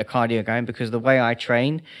that little bit of cardio going, because the way I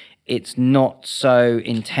train, it's not so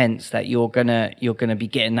intense that you're gonna be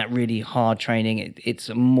getting that really hard training.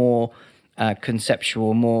 It's more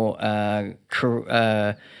conceptual, more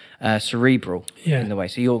cerebral Yeah. in the way.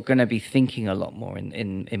 So you're going to be thinking a lot more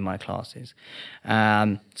in my classes.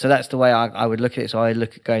 So that's the way I would look at it. So I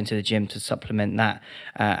look at going to the gym to supplement that,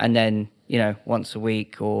 and then once a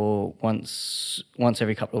week or once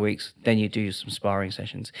every couple of weeks, then you do some sparring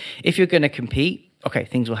sessions. If you're going to compete, okay,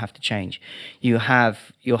 things will have to change. You'll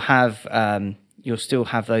still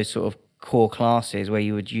have those sort of core classes where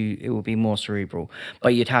it will be more cerebral,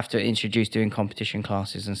 but you'd have to introduce doing competition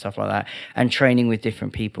classes and stuff like that, and training with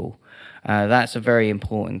different people. That's a very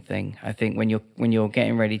important thing. I think when you're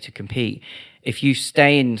getting ready to compete, if you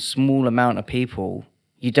stay in small amount of people,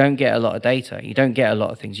 you don't get a lot of data. You don't get a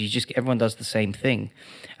lot of things. Everyone does the same thing.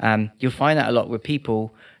 You'll find that a lot with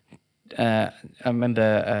people. I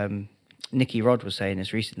remember Nicky Rod was saying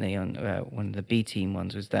this recently on one of the B team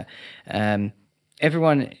ones, was that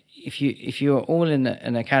everyone, if you're all in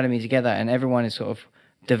an academy together and everyone is sort of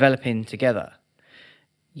developing together,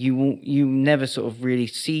 you never sort of really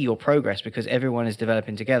see your progress, because everyone is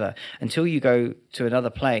developing together, until you go to another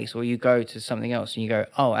place or you go to something else and you go,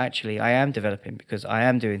 oh, actually I am developing because I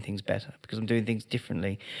am doing things better, because I'm doing things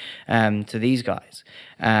differently to these guys,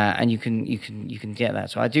 and you can get that.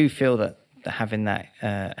 So I do feel that having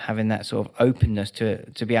that sort of openness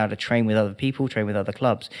to be able to train with other people, train with other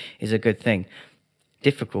clubs, is a good thing.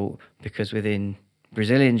 Difficult because within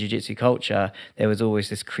Brazilian jiu-jitsu culture there was always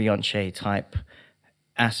this crianche type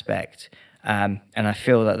aspect, and I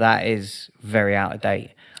feel that is very out of date.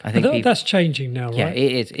 I think that's changing now, right? Yeah,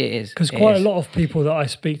 it is. Because quite a lot of people that I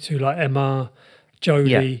speak to, like Emma,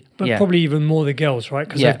 Jodie, but probably even more the girls, right?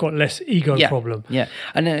 Because they've got less ego problem. Yeah,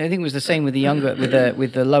 and I think it was the same with the younger,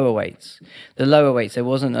 with the lower weights. The lower weights, there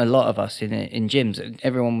wasn't a lot of us in gyms.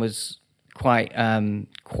 Everyone was quite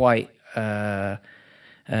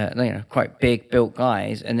big built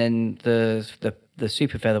guys, and then the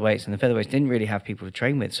super featherweights and the featherweights didn't really have people to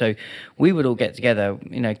train with. So we would all get together.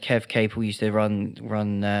 Kev Capel used to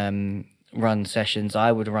run sessions.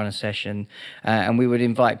 I would run a session, and we would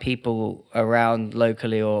invite people around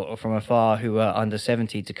locally or from afar who were under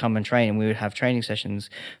 70 to come and train, and we would have training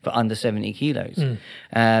sessions for under 70 kilos.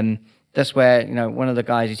 That's where, one of the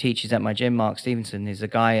guys who teaches at my gym, Mark Stevenson, is a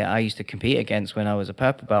guy I used to compete against when I was a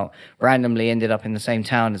purple belt, randomly ended up in the same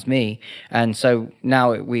town as me. And so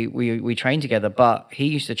now we train together, but he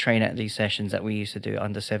used to train at these sessions that we used to do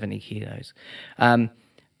under 70 kilos.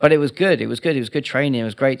 But it was good. It was good training. It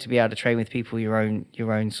was great to be able to train with people your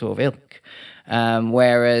own sort of ilk.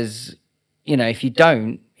 Whereas, if you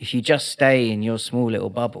just stay in your small little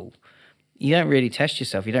bubble, you don't really test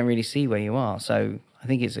yourself. You don't really see where you are. So I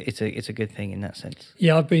think it's a good thing in that sense.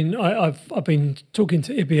 Yeah, I've been talking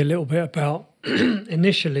to Ibby a little bit about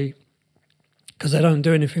initially, because they don't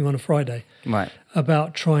do anything on a Friday, right?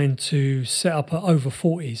 About trying to set up an over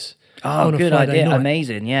 40s. Oh, on a good Friday idea! night.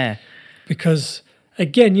 Amazing, yeah. Because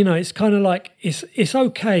again, it's kind of like it's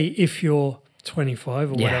okay if you're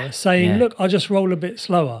 25 or whatever, saying, look, I'll just roll a bit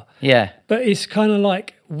slower. Yeah. But it's kind of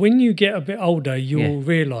like when you get a bit older, you'll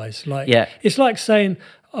realise, it's like saying,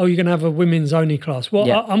 oh, you're going to have a women's only class. Well,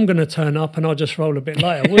 I'm going to turn up and I'll just roll a bit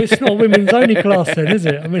lighter. Well, it's not a women's only class then, is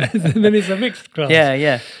it? I mean, then it's a mixed class.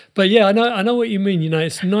 Yeah. But yeah, I know what you mean.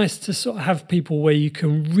 It's nice to sort of have people where you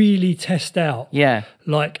can really test out. Yeah.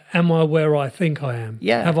 Like, am I where I think I am?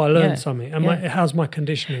 Yeah. Have I learned something? How's my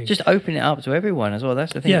conditioning? Just open it up to everyone as well.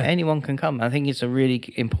 That's the thing. Yeah. Anyone can come. I think it's a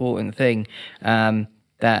really important thing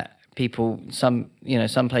that people, some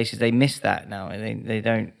places, they miss that now.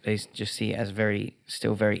 They just see it as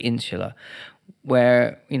still very insular,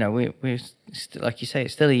 where we're like you say,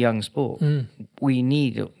 it's still a young sport. We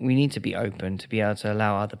need to be open to be able to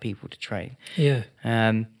allow other people to train. So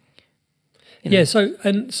the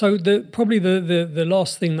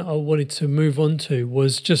last thing that I wanted to move on to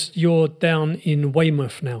was just you're down in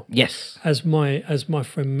Weymouth now. Yes, as my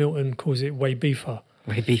friend Milton calls it, Waybeefer.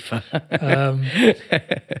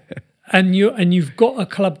 And you've got a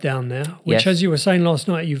club down there, which, as you were saying last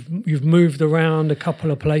night, you've moved around a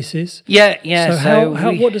couple of places. Yeah. So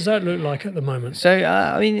what does that look like at the moment? So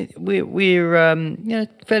we're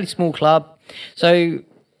fairly small club. So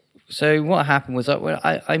what happened was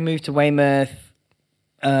I moved to Weymouth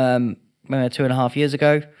 2.5 years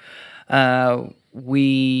ago. I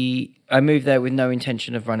moved there with no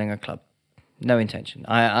intention of running a club. No intention.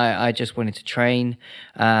 I just wanted to train,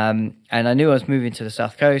 and I knew I was moving to the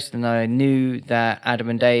South Coast, and I knew that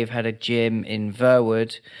Adam and Dave had a gym in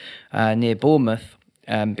Verwood near Bournemouth,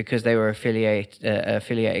 because they were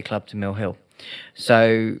affiliated club to Mill Hill.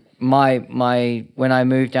 So when I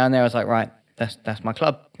moved down there, I was like, right, that's my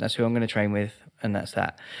club. That's who I'm going to train with, and that's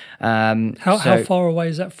that. How far away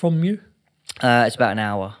is that from you? It's about an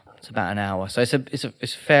hour. So it's a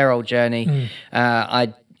fair old journey.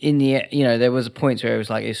 in the, there was a point where it was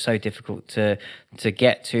like it's so difficult to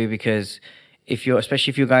get to, because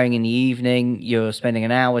especially if you're going in the evening, you're spending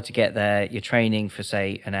an hour to get there, you're training for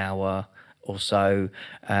say an hour or so,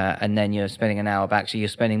 and then you're spending an hour back, so you're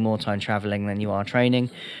spending more time traveling than you are training.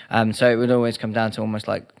 So it would always come down to almost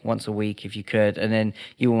like once a week if you could, and then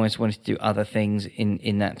you almost wanted to do other things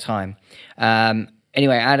in that time.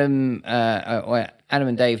 Anyway, Adam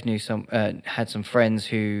and Dave knew had some friends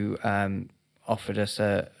who offered us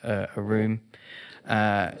a room.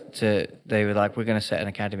 They were like, we're going to set an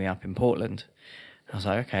academy up in Portland. I was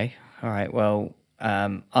like, okay, all right. Well,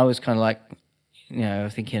 I was kind of like,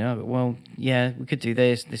 thinking, oh, well, yeah, we could do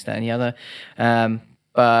this, that, and the other.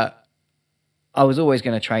 But I was always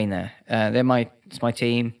going to train there. It's my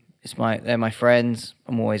team. They're my friends.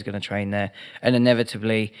 I'm always going to train there, and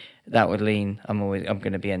inevitably that would lean. I'm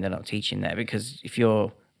going to be ending up teaching there, because if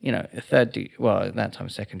you're, a at that time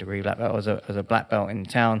second degree black belt, as a black belt in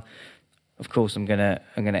town, of course I'm gonna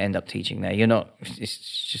end up teaching there. You're not.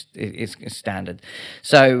 It's standard.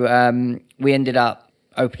 So we ended up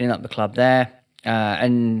opening up the club there.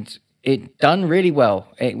 And it done really well.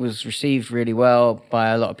 It was received really well by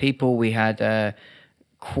a lot of people. We had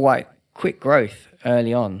quite quick growth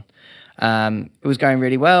early on. It was going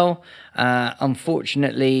really well.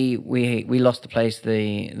 Unfortunately, we lost the place.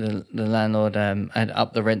 The landlord had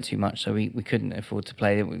upped the rent too much, so we couldn't afford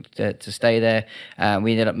to stay there.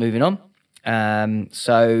 We ended up moving on.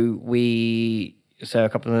 So a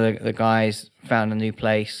couple of the guys found a new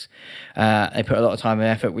place. They put a lot of time and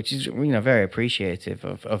effort, which is very appreciative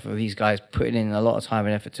of these guys putting in a lot of time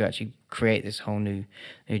and effort to actually create this whole new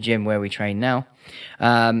gym where we train now.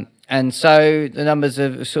 And so the numbers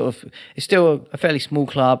are it's still a fairly small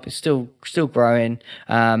club. It's still growing.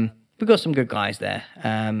 We've got some good guys there,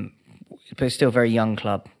 but it's still a very young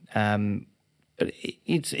club. But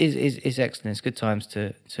it's excellent. It's good times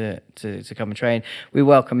to come and train. We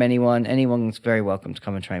welcome anyone. Anyone's very welcome to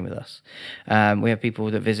come and train with us. We have people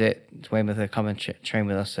that visit Weymouth that come and train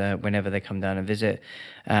with us whenever they come down and visit.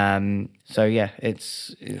 So yeah,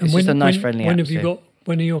 it's just a nice, friendly atmosphere.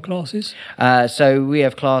 When are your classes? So we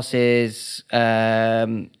have classes 4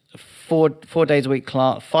 days a week,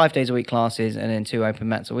 5 days a week classes, and then 2 open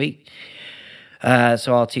mats a week.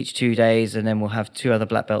 So I'll teach 2 days, and then we'll have 2 other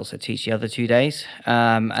black belts that teach the other 2 days.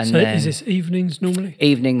 Is this evenings normally?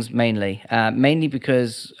 Evenings mainly, mainly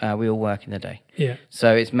because we all work in the day. Yeah.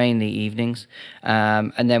 So it's mainly evenings,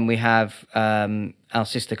 and then we have our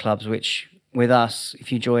sister clubs, which with us,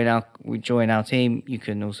 if you join our team, you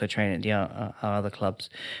can also train at our other clubs.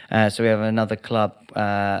 So we have another club.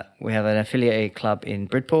 We have an affiliated club in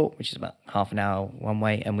Bridport, which is about half an hour one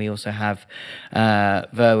way, and we also have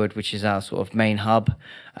Verwood, which is our sort of main hub,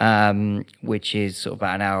 which is sort of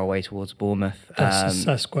about an hour away towards Bournemouth. That's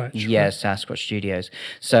Sasquatch. Yeah, right? Sasquatch Studios.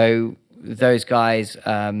 So those guys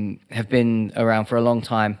have been around for a long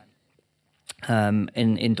time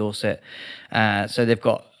in Dorset. So they've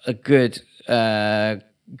got a good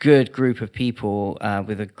group of people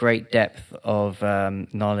with a great depth of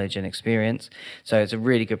knowledge and experience. So it's a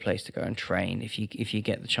really good place to go and train if you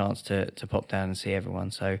get the chance to pop down and see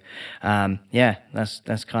everyone. So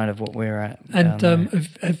that's kind of what we're at. And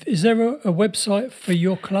is there a website for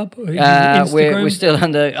your club? We're still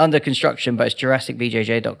under construction, but it's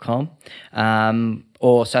JurassicBJJ.com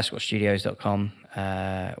or SasquatchStudios.com,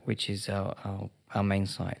 which is our main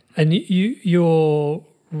site. And you're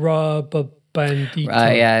Rubber Bandido.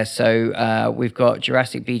 Yeah, so we've got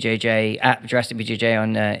Jurassic BJJ at Jurassic BJJ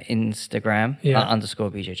on Instagram, underscore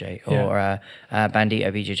BJJ, or Bandido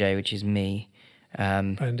BJJ, which is me.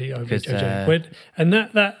 Bandido BJJ.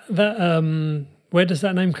 Where does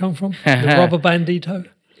that name come from? The Rubber Bandito?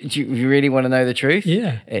 Do you really want to know the truth?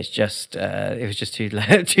 Yeah. It's just, it was just two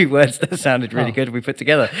words that sounded really good we put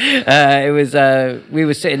together. It was, we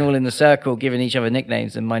were sitting all in the circle giving each other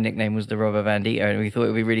nicknames, and my nickname was the Rubber Bandito, and we thought it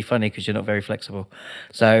would be really funny because you're not very flexible.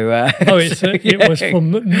 So, it was from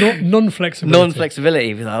non-flexibility.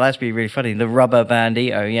 Non-flexibility. We thought, that's be really funny. The Rubber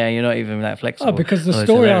Bandito. Yeah, you're not even that flexible. Oh, because the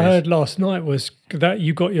story I heard last night was that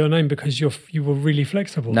you got your name because you were really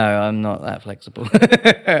flexible. No, I'm not that flexible.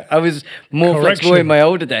 I was more flexible in my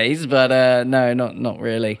older days, but no, not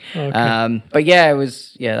really. Okay. But yeah, it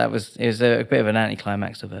was a bit of an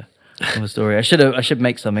anticlimax of a story. I should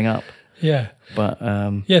make something up. Yeah. But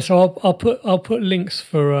so I'll put links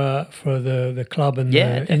for the club and the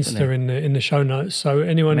Insta in the show notes. So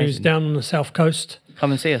anyone who's down on the south coast,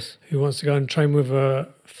 come and see us. Who wants to go and train with a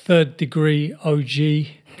 3rd degree OG,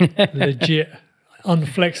 legit,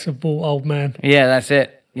 unflexible old man. Yeah, that's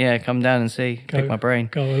it. Yeah, come down and see. Pick my brain.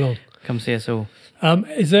 Go along. Come see us all.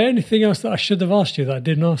 Is there anything else that I should have asked you that I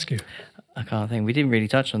didn't ask you? I can't think. We didn't really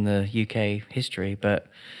touch on the UK history, but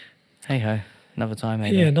hey ho, another time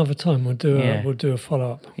maybe. Yeah, another time we'll do a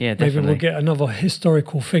follow up. Yeah, definitely. Maybe we'll get another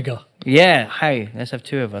historical figure. Yeah, hey, let's have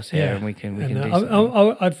 2 of us here, and we can do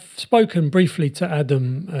something. I've spoken briefly to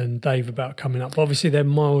Adam and Dave about coming up. Obviously, they're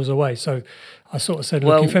miles away, so I sort of said,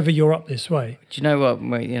 look, if ever you're up this way. Do you know what?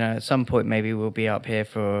 At some point, maybe we'll be up here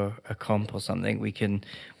for a comp or something. We can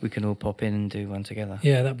all pop in and do one together.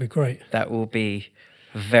 Yeah, that'd be great. That will be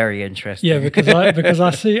very interesting. Yeah, because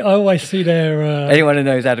I always see their anyone who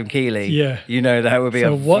knows Adam Keeley. Yeah, that would be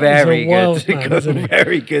a very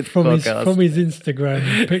good from podcast. From his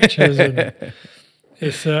Instagram pictures, and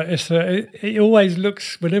it always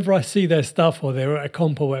looks, whenever I see their stuff or they're at a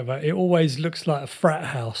comp or whatever, it always looks like a frat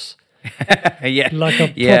house. Yeah, like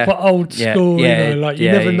a proper old school. You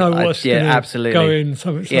never know what's going to go in.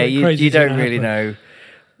 Something crazy. You don't really know.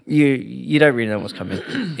 You don't really know what's coming.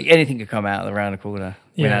 Anything could come out around the corner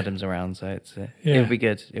when Adam's around, so it'll be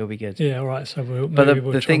good. It'll be good. Yeah, all right. So we'll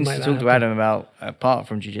the things to talk to Adam about, apart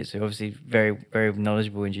from jiu-jitsu, obviously very, very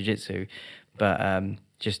knowledgeable in jiu-jitsu, but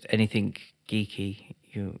just anything geeky,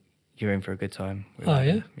 you're in for a good time.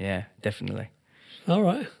 Yeah, definitely. All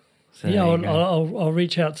right. So I'll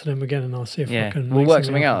reach out to them again and I'll see if I can. We'll work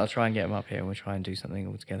something out. I'll try and get them up here and we'll try and do something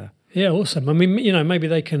all together. Yeah, awesome. I mean, maybe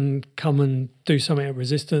they can come and do something at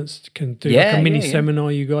Resistance. Can do like a mini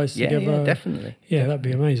seminar, you guys together. Yeah, definitely. Yeah, that'd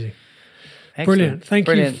be amazing. Excellent. Brilliant. Thank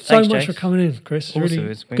you so much for coming in, Chris. Also,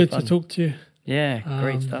 really good fun to talk to you. Yeah,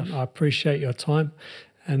 great stuff. I appreciate your time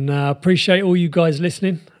and appreciate all you guys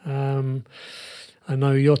listening. I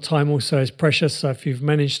know your time also is precious, so if you've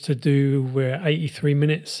managed to we're 83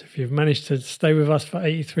 minutes. If you've managed to stay with us for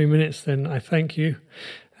 83 minutes, then I thank you.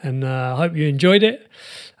 And I hope you enjoyed it.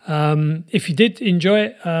 If you did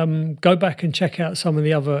enjoy it, go back and check out some of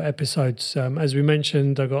the other episodes. As we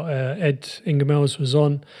mentioned, I got Ed Ingemels was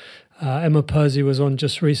on. Emma Persy was on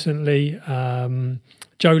just recently.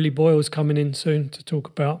 Jolie Boyle's coming in soon to talk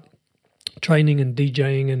about training and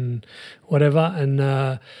DJing and whatever.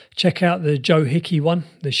 And check out the Joe Hickey one,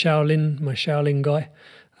 my Shaolin guy.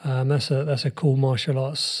 That's a cool martial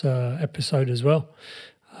arts episode as well.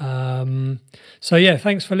 So yeah,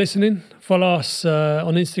 thanks for listening. Follow us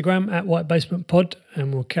on Instagram at White Basement Pod,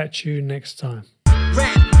 and we'll catch you next time.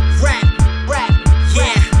 Rap,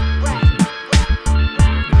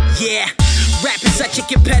 yeah. Rap is such a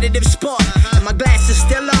competitive sport, and my glass is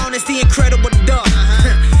still on. It's the incredible dark.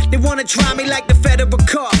 They wanna try me like the federal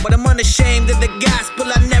court, but I'm unashamed of the gospel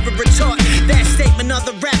I never retort. That statement,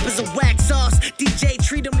 other rappers are